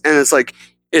violence. And it's like,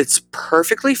 it's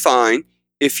perfectly fine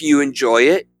if you enjoy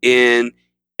it in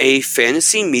a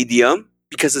fantasy medium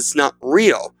because it's not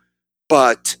real,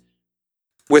 but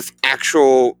with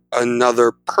actual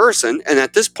another person. And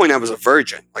at this point I was a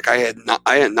virgin. Like I had not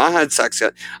had sex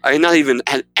yet. I had not even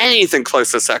had anything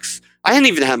close to sex. I hadn't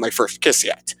even had my first kiss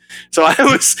yet. So I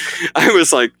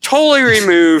was like totally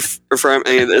removed from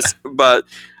any of this. But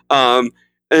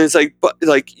and it's like, but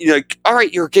like, you're like, all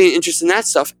right, you're getting interested in that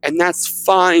stuff, and that's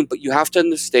fine, but you have to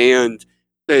understand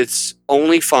that it's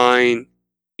only fine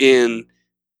in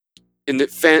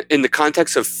the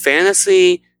context of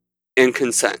fantasy and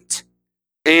consent.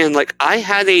 And like I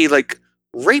had a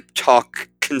rape talk,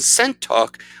 consent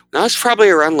talk when I was probably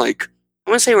around I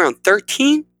want to say around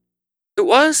 13. It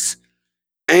was,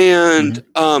 and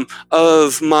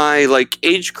of my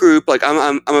age group,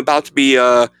 I'm about to be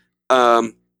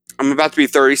I'm about to be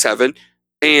 37,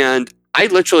 and I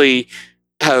literally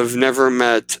have never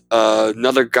met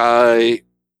another guy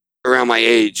around my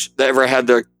age that ever had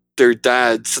their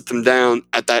dad sit them down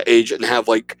at that age and have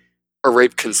a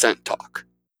rape consent talk.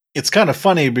 It's kind of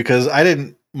funny because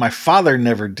my father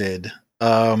never did.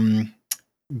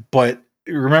 But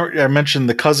remember I mentioned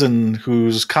the cousin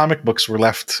whose comic books were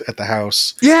left at the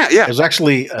house. Yeah. It was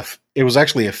actually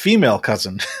a female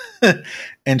cousin. And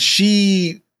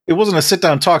it wasn't a sit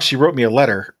down talk. She wrote me a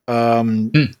letter.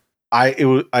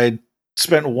 I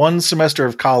spent one semester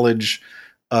of college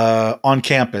on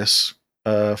campus,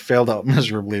 failed out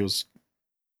miserably.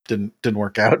 Didn't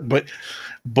work out, but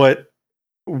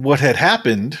what had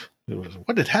happened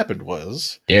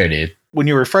was there it is. When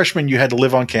you were a freshman, you had to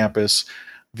live on campus.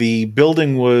 The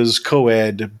building was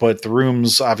co-ed, but the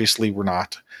rooms obviously were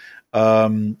not.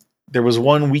 There was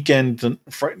one weekend,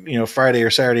 Friday or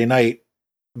Saturday night,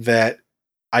 that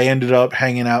I ended up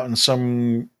hanging out in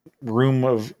some room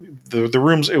of the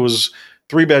rooms. It was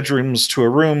 3 bedrooms to a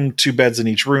room, 2 beds in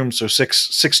each room, so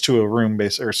six to a room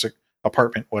base or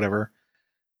apartment, whatever.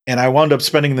 And I wound up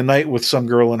spending the night with some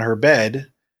girl in her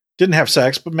bed. Didn't have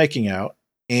sex, but making out.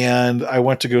 And I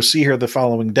went to go see her the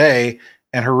following day,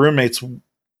 and her roommates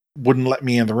wouldn't let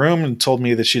me in the room and told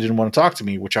me that she didn't want to talk to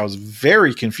me, which I was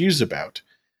very confused about.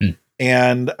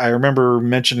 And I remember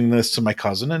mentioning this to my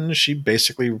cousin, and she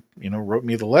basically, wrote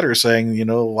me the letter saying,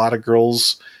 a lot of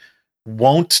girls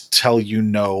won't tell you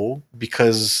no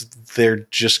because they're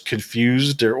just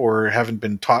confused or haven't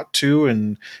been taught to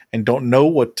and don't know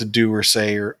what to do or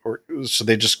say, or so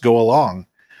they just go along.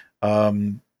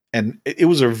 And it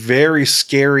was a very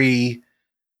scary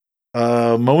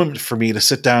moment for me to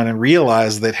sit down and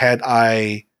realize that had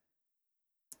I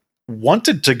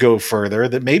wanted to go further,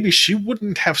 that maybe she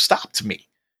wouldn't have stopped me.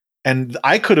 And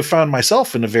I could have found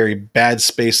myself in a very bad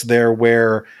space there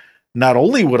where not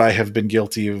only would I have been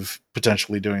guilty of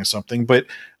potentially doing something, but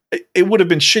it would have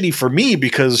been shitty for me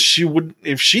because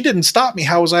if she didn't stop me,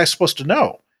 how was I supposed to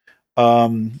know?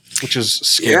 Which is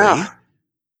scary. Yeah.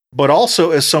 But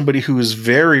also as somebody who is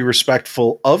very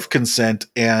respectful of consent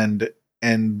and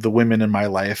the women in my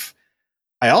life,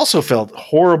 I also felt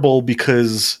horrible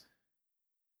because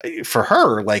for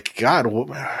her, like, God,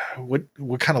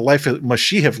 what kind of life must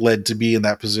she have led to be in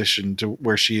that position to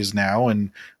where she is now?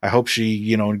 And I hope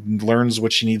she, learns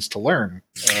what she needs to learn.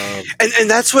 And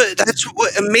that's what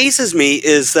amazes me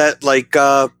is that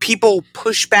people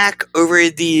push back over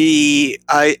at the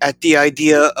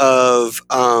idea of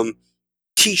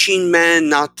teaching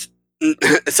men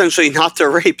essentially not to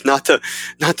rape, not to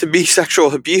be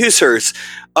sexual abusers.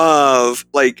 Of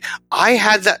I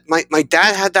had that, my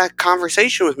dad had that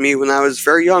conversation with me when I was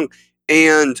very young,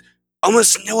 and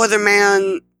almost no other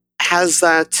man has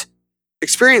that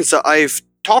experience that I've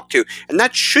talked to, and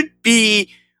that should be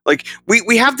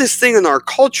we have this thing in our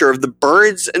culture of the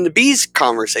birds and the bees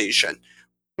conversation.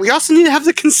 We also need to have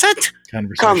the consent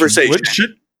conversation. Which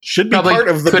should be Probably part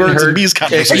of the birds and bees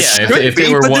conversation. Yeah, if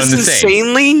they were but one it's the same.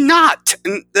 insanely not,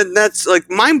 and that's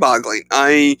mind-boggling.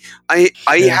 I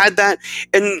had that,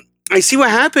 and I see what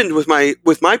happened with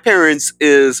my parents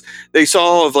is they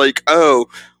saw of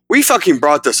we fucking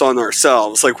brought this on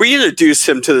ourselves. We introduced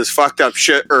him to this fucked up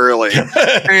shit early,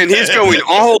 and he's going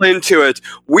all into it.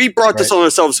 We brought this on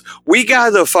ourselves. We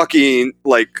gotta fucking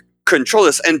control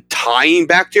this. And tying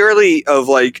back to early of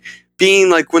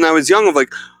being when I was young of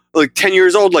 10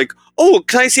 years old, oh,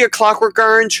 can I see a Clockwork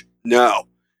Orange? No.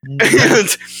 and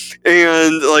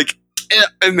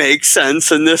it makes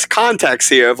sense in this context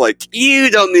here of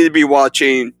you don't need to be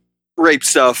watching rape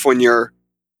stuff when you're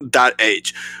that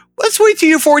age. Let's wait till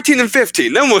you're 14 and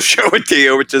 15, then we'll show it to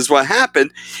you, which is what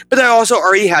happened. But I also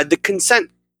already had the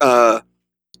consent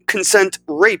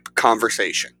rape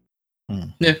conversation.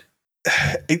 Yeah.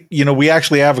 We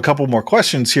actually have a couple more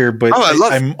questions here, but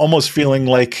I'm almost feeling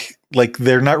like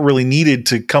they're not really needed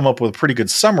to come up with a pretty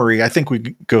good summary. I think we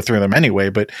go through them anyway,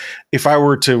 but if I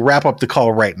were to wrap up the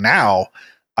call right now,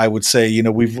 I would say,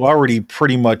 we've already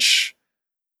pretty much,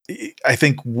 I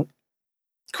think,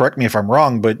 correct me if I'm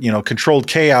wrong, but, controlled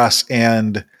chaos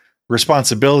and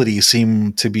responsibility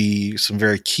seem to be some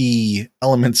very key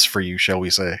elements for you, shall we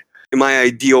say. In my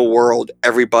ideal world,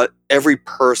 every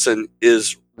person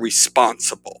is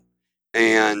responsible.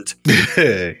 And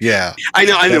yeah, I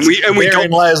know, and we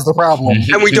don't lies the problem,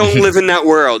 and we don't live in that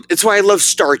world. It's why I love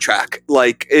Star Trek.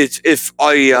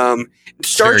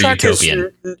 Star Trek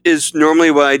is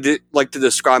normally what I like to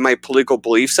describe my political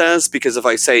beliefs as, because if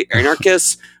I say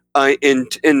anarchist, and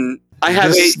I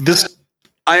have this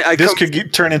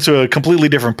could turn into a completely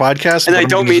different podcast, and I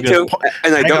don't mean to.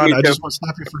 I just want to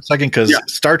stop you for a second because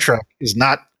Star Trek is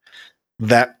not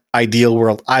that ideal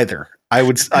world either.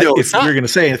 If you're going to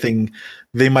say anything,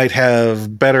 they might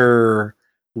have better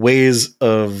ways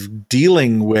of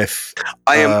dealing with.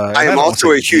 I am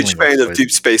also a huge fan of but,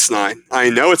 Deep Space Nine. I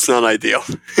know it's not ideal.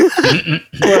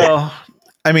 well,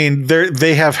 I mean,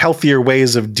 they have healthier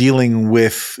ways of dealing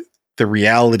with the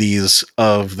realities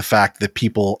of the fact that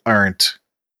people aren't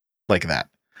like that.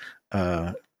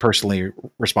 Personally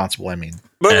responsible, I mean.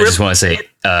 But I just want to say,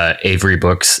 Avery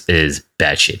Brooks is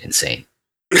batshit insane.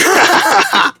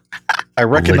 I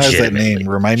recognize that name.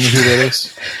 Remind me who that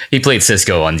is. He played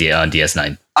Cisco on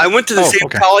DS9. I went to the same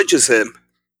college as him.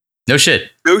 No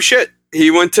shit. No shit. He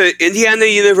went to Indiana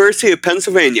University of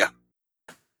Pennsylvania.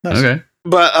 Nice. Okay.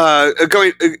 But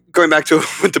going back to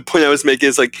what the point I was making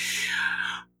is like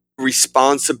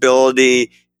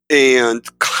responsibility and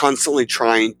constantly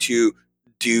trying to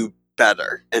do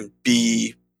better and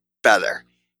be better.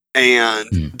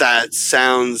 And that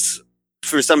sounds,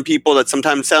 for some people, that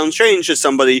sometimes sounds strange to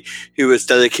somebody who has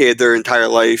dedicated their entire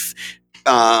life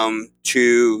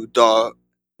to the,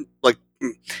 like,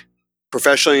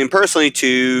 professionally and personally,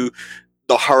 to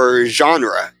the horror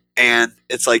genre. And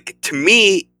it's like, to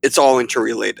me, it's all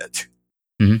interrelated.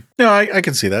 Mm-hmm. No, I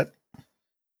can see that.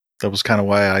 That was kind of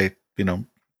why I,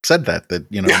 said that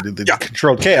the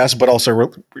controlled chaos, but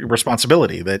also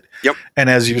responsibility. That, and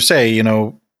as you say,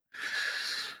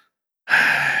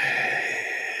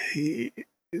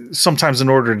 sometimes in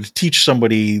order to teach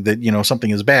somebody that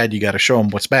something is bad, you got to show them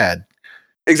what's bad.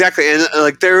 Exactly, and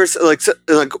there's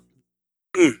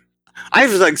I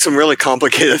have some really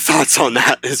complicated thoughts on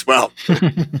that as well.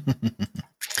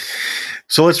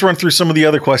 So let's run through some of the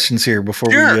other questions here before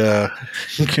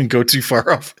we can go too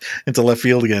far off into left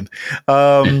field again.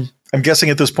 I'm guessing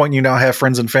at this point you now have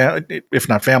friends and if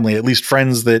not family, at least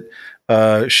friends that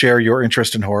share your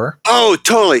interest in horror. Oh,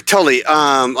 totally.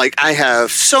 I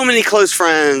have so many close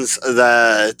friends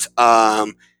that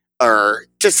are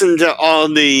just into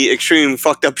all the extreme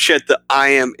fucked up shit that I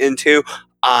am into.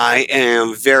 I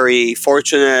am very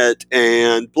fortunate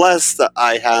and blessed that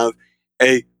I have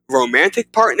a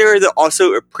romantic partner that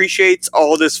also appreciates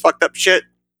all this fucked up shit.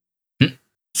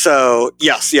 So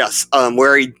yes.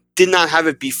 Where I did not have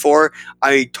it before,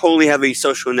 I totally have a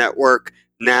social network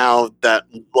now that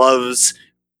loves,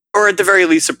 or at the very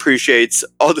least appreciates,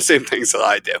 all the same things that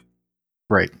I do.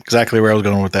 Right. Exactly where I was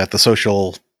going with that. The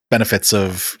social benefits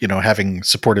of, having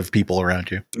supportive people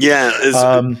around you. Yeah,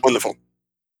 it's wonderful.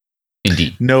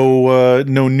 Indeed. No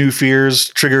new fears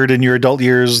triggered in your adult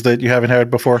years that you haven't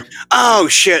had before? Oh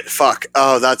shit, fuck.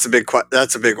 Oh, that's a big one.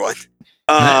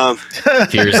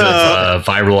 Fears of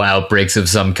viral outbreaks of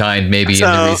some kind, maybe in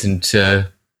the recent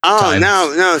times.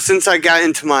 No. Since I got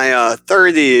into my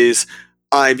 30s,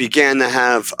 I began to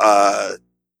have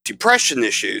depression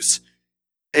issues.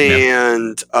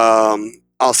 And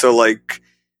also I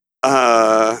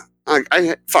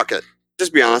fuck it.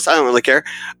 Just be honest. I don't really care.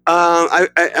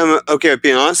 I'm okay with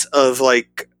being honest. Of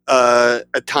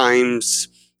at times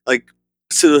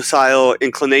suicidal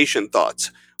inclination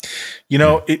thoughts.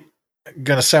 It's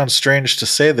gonna sound strange to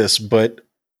say this, but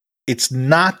it's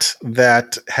not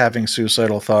that having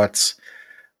suicidal thoughts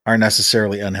are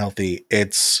necessarily unhealthy.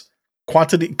 It's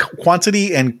quantity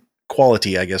and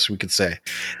quality, I guess we could say.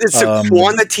 It's a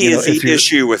quantity is the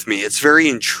issue with me. It's very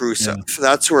intrusive. Yeah.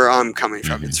 That's where I'm coming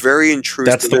from. It's very intrusive.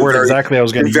 That's the word exactly I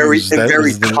was going to use. And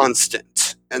very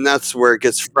constant. And that's where it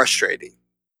gets frustrating.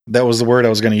 That was the word I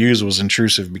was going to use, was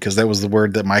intrusive, because that was the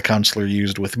word that my counselor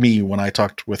used with me when I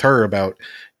talked with her about,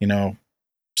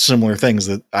 similar things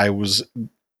that I was,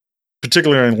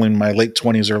 particularly in my late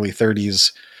 20s, early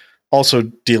 30s, also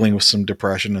dealing with some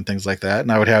depression and things like that.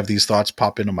 And I would have these thoughts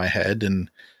pop into my head, and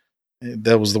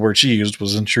that was the word she used,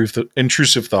 was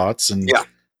intrusive thoughts, and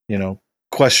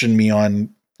question me on,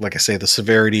 like I say, the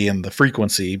severity and the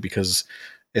frequency, because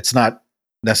it's not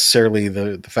necessarily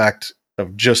the fact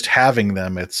of just having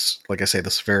them. It's, like I say, the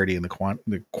severity and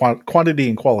the quantity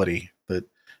and quality that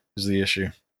is the issue.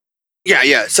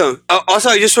 Yeah. So also,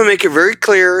 I just want to make it very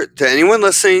clear to anyone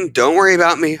listening: don't worry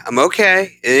about me. I'm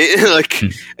okay.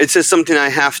 It's just something I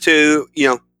have to,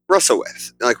 wrestle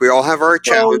with. We all have our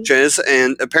challenges,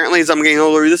 and apparently as I'm getting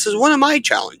older, this is one of my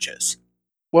challenges.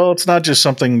 Well, it's not just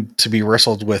something to be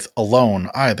wrestled with alone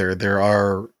either. There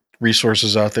are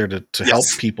resources out there to help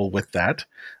people with that.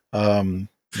 And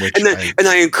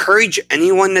I encourage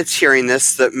anyone that's hearing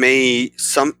this that may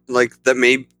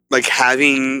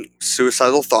having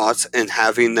suicidal thoughts and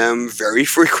having them very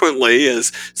frequently,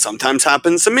 as sometimes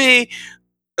happens to me,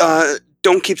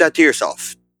 don't keep that to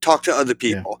yourself. Talk to other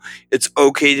people. Yeah. It's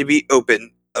okay to be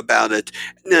open about it.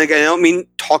 And I don't mean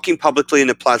talking publicly in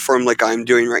a platform like I'm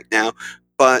doing right now,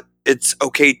 but it's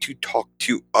okay to talk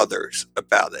to others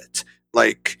about it.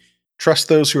 Trust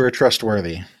those who are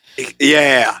trustworthy.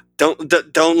 Yeah,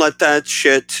 don't let that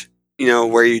shit,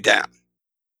 wear you down.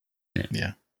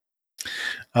 Yeah.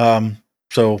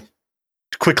 So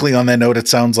quickly on that note, it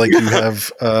sounds like you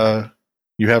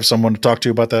have someone to talk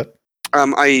to about that.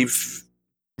 I've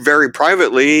very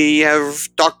privately have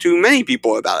talked to many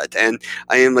people about it, and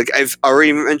I've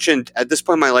already mentioned, at this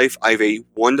point in my life, I have a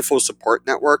wonderful support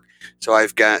network. So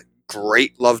I've got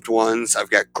great loved ones, I've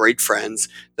got great friends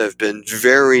that have been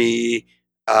very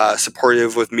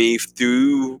supportive with me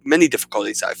through many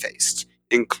difficulties I've faced,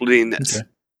 including this. Okay.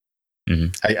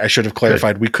 Mm-hmm. I should have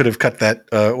clarified. Good. We could have cut that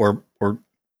or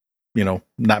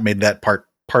not made that part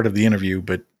of the interview,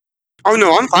 but oh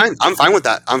no, I'm fine. I'm fine with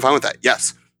that.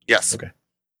 Yes. Okay.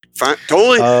 Fine.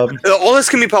 Totally. All this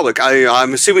can be public.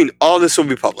 I'm assuming all this will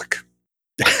be public.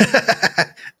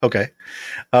 Okay.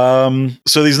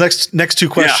 So these next two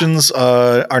questions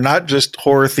are not just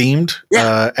horror themed.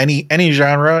 Yeah. Any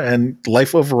genre and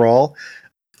life overall.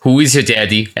 Who is your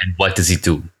daddy and what does he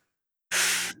do?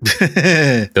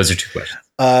 Those are two questions.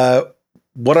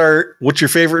 What's your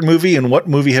favorite movie and what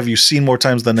movie have you seen more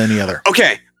times than any other?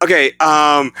 Okay.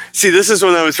 See, this is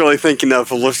what I was really thinking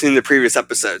of listening to previous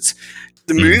episodes.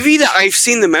 The movie that I've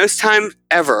seen the most time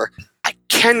ever, I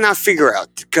cannot figure out,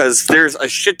 because there's a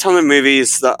shit ton of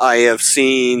movies that I have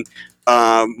seen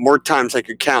more times I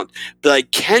could count. But I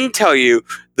can tell you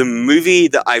the movie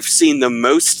that I've seen the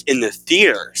most in the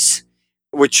theaters,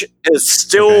 which is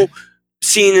still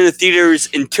seen in the theaters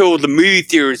until the movie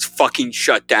theaters fucking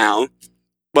shut down,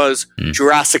 was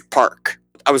Jurassic Park.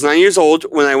 I was 9 years old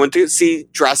when I went to see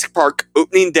Jurassic Park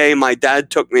opening day. My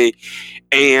dad took me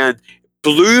and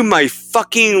blew my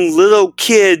fucking little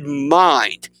kid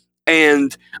mind.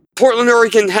 And Portland,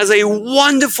 Oregon has a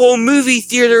wonderful movie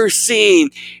theater scene.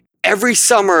 Every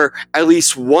summer, at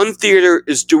least one theater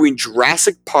is doing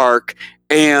Jurassic Park,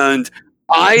 and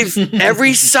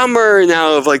every summer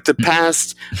now of like the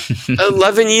past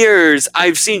 11 years,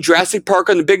 I've seen Jurassic Park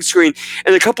on the big screen.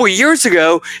 And a couple of years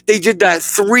ago, they did that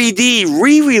 3D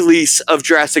re-release of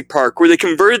Jurassic Park where they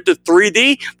converted to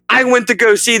 3D. I went to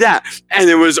go see that, and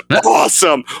it was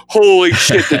awesome. Holy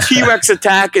shit. The T-Rex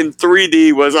attack in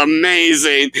 3D was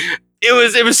amazing.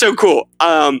 It was so cool.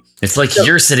 It's like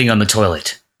you're sitting on the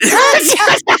toilet. No,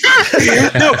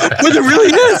 but it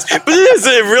really is.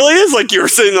 It really is like you're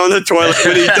sitting on the toilet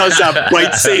when he does that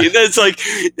bite scene. It's like,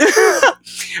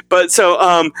 but so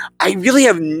I really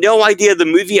have no idea the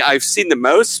movie I've seen the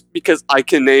most, because I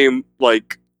can name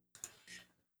like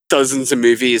dozens of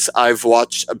movies I've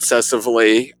watched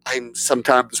obsessively. I'm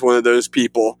sometimes one of those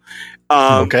people.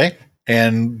 Okay.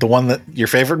 And the one that your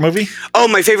favorite movie? Oh,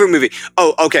 my favorite movie.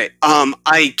 Oh, okay.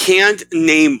 I can't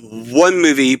name one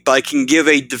movie, but I can give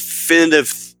a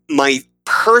definitive, my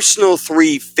personal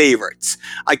three favorites.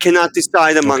 I cannot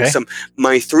decide amongst them.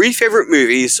 My three favorite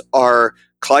movies are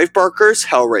Clive Barker's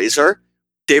Hellraiser,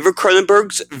 David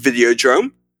Cronenberg's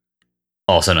Videodrome.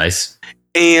 Also nice.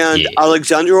 And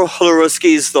Alexandru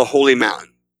Jodorowsky's The Holy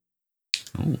Mountain.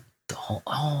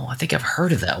 I think I've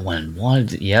heard of that one.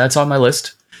 Yeah, it's on my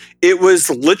list. It was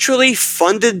literally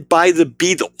funded by the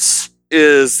Beatles. It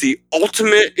is the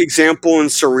ultimate example in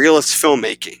surrealist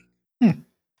filmmaking.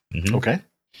 Mm-hmm. Okay.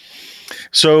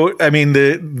 So, I mean,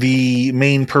 the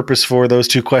main purpose for those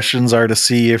two questions are to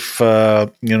see if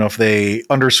if they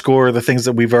underscore the things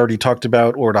that we've already talked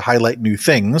about, or to highlight new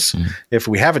things if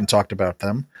we haven't talked about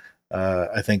them.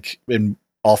 I think in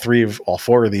all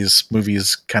four of these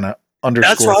movies kind of underscore.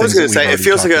 That's what I was going to say. It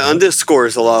feels like it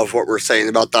underscores a lot of what we're saying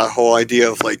about that whole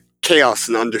idea of like chaos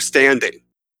and understanding.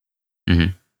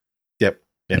 Mm-hmm. Yep.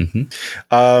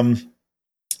 Mm-hmm.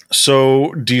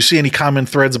 So do you see any common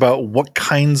threads about what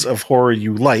kinds of horror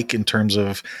you like in terms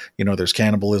of, there's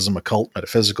cannibalism, occult,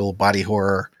 metaphysical, body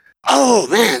horror? Oh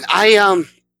man.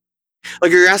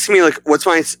 Like you're asking me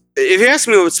if you ask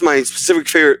me what's my specific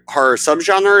favorite horror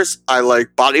subgenres, I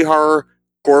like body horror,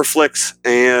 gore flicks,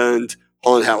 and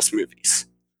haunted house movies.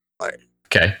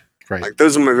 Okay. Right. Like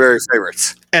those are my very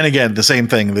favorites. And again, the same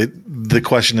thing. The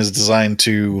question is designed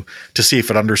to see if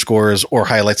it underscores or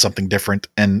highlights something different,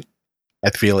 and I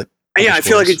feel it. Yeah, I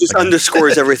feel like it just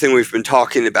underscores everything we've been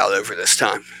talking about over this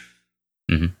time.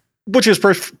 Mm-hmm. Which is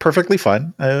perfectly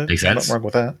fine. Makes sense. Nothing wrong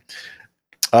with that.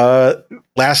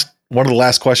 One of the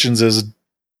last questions is,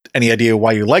 any idea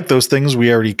why you like those things?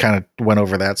 We already kind of went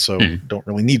over that, so don't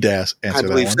really need to answer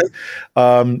that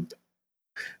one.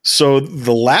 So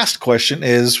the last question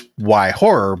is, why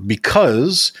horror?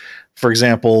 Because, for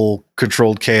example,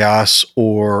 controlled chaos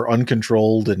or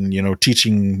uncontrolled and,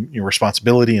 teaching your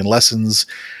responsibility and lessons,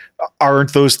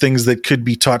 aren't those things that could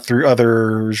be taught through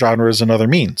other genres and other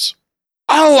means?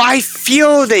 Oh, I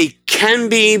feel they can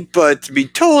be, but to be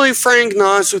totally frank and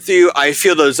honest with you, I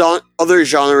feel those other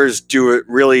genres do it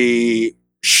really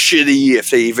shitty if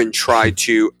they even try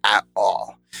to at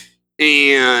all.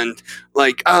 And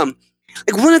like one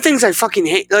of the things I fucking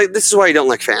hate, like this is why I don't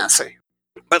like fantasy.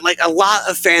 But like a lot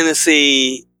of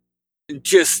fantasy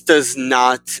just does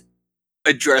not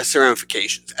address the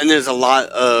ramifications, and there's a lot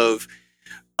of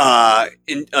I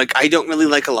don't really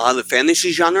like a lot of the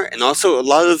fantasy genre, and also a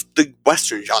lot of the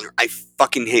Western genre. I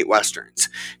fucking hate Westerns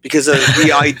because of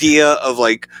the idea of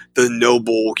like the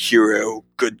noble hero,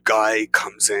 good guy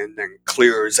comes in and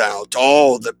clears out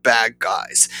all the bad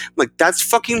guys. Like that's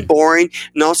fucking boring,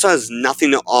 and also has nothing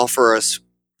to offer us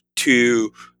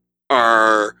to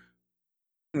our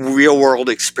real world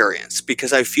experience,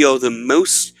 because I feel the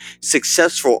most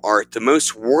successful art, the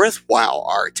most worthwhile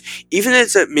art, even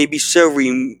as it may be so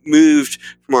removed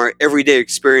from our everyday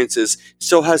experiences,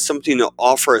 still has something to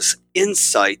offer us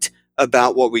insight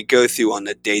about what we go through on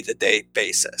a day-to-day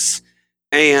basis.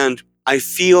 And I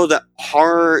feel that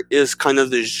horror is kind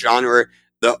of the genre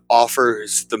that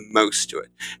offers the most to it,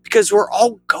 because we're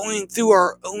all going through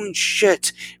our own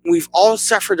shit, and we've all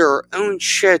suffered our own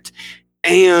shit,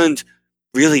 and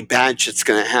really bad shit's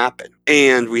going to happen.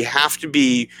 And we have to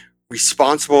be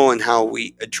responsible in how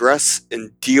we address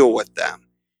and deal with them,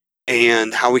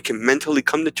 and how we can mentally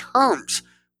come to terms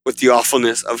with the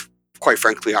awfulness of, quite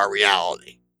frankly, our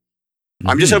reality.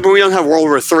 I'm just hoping we don't have World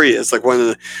War III as like one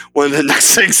of the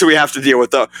next things that we have to deal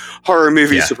with. The horror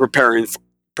movies are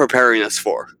preparing us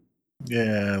for.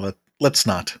 Yeah, let's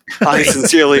not. I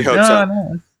sincerely hope so.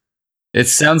 No. It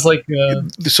sounds like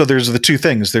so. There's the two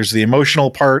things. There's the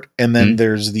emotional part, and then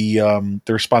there's the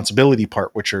responsibility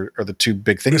part, which are the two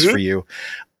big things for you.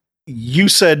 You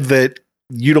said that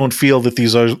you don't feel that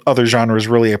these other genres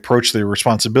really approach the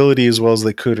responsibility as well as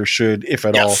they could or should, if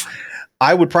at all.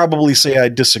 I would probably say I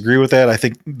disagree with that. I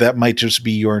think that might just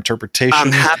be your interpretation.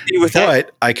 I'm happy with that.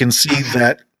 But I can see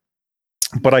that.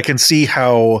 But I can see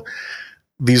how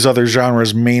these other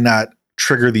genres may not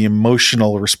trigger the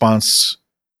emotional response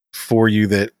for you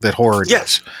that horror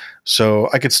does. So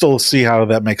I could still see how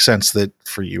that makes sense, that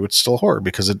for you it's still horror,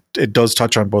 because it does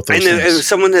touch on both those things. And as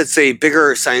someone that's a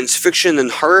bigger science fiction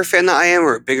and horror fan than I am,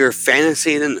 or a bigger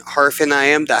fantasy than horror fan I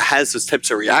am, that has those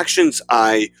types of reactions,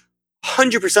 I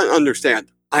 100% understand.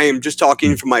 I am just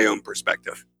talking from my own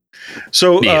perspective.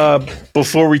 So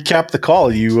before we cap the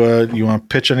call, you want to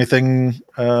pitch anything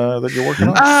that you're working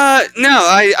on? No,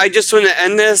 I just want to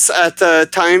end this at the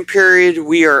time period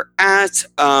we are at.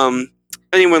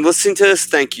 Anyone listening to this,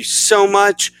 thank you so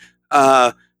much.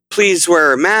 Please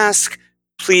wear a mask.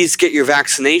 Please get your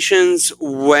vaccinations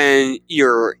when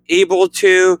you're able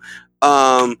to.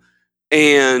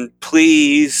 And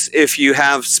please, if you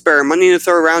have spare money to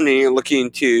throw around and you're looking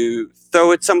to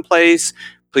throw it someplace,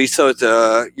 please throw it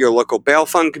to your local bail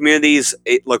fund communities,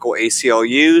 local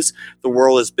ACLUs. The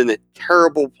world has been a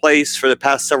terrible place for the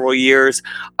past several years.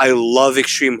 I love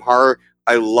extreme horror.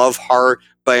 I love horror,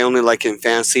 but I only like it in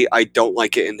fantasy. I don't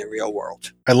like it in the real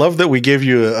world. I love that we gave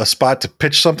you a spot to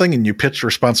pitch something and you pitched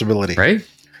responsibility. Right?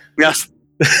 Yes.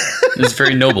 It's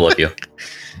very noble of you.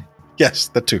 Yes,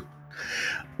 that too.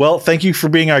 Well, thank you for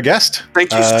being our guest.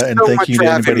 Thank you so and thank much you for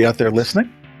to having anybody me. out there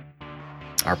listening.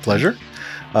 Our pleasure.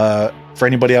 For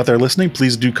anybody out there listening,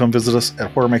 please do come visit us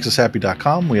at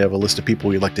horrormakesushappy.com. We have a list of people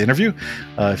we'd like to interview.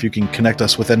 If you can connect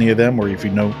us with any of them, or if you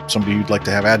know somebody you'd like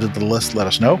to have added to the list, let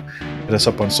us know. Hit us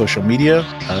up on social media.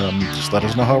 Just let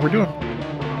us know how we're doing.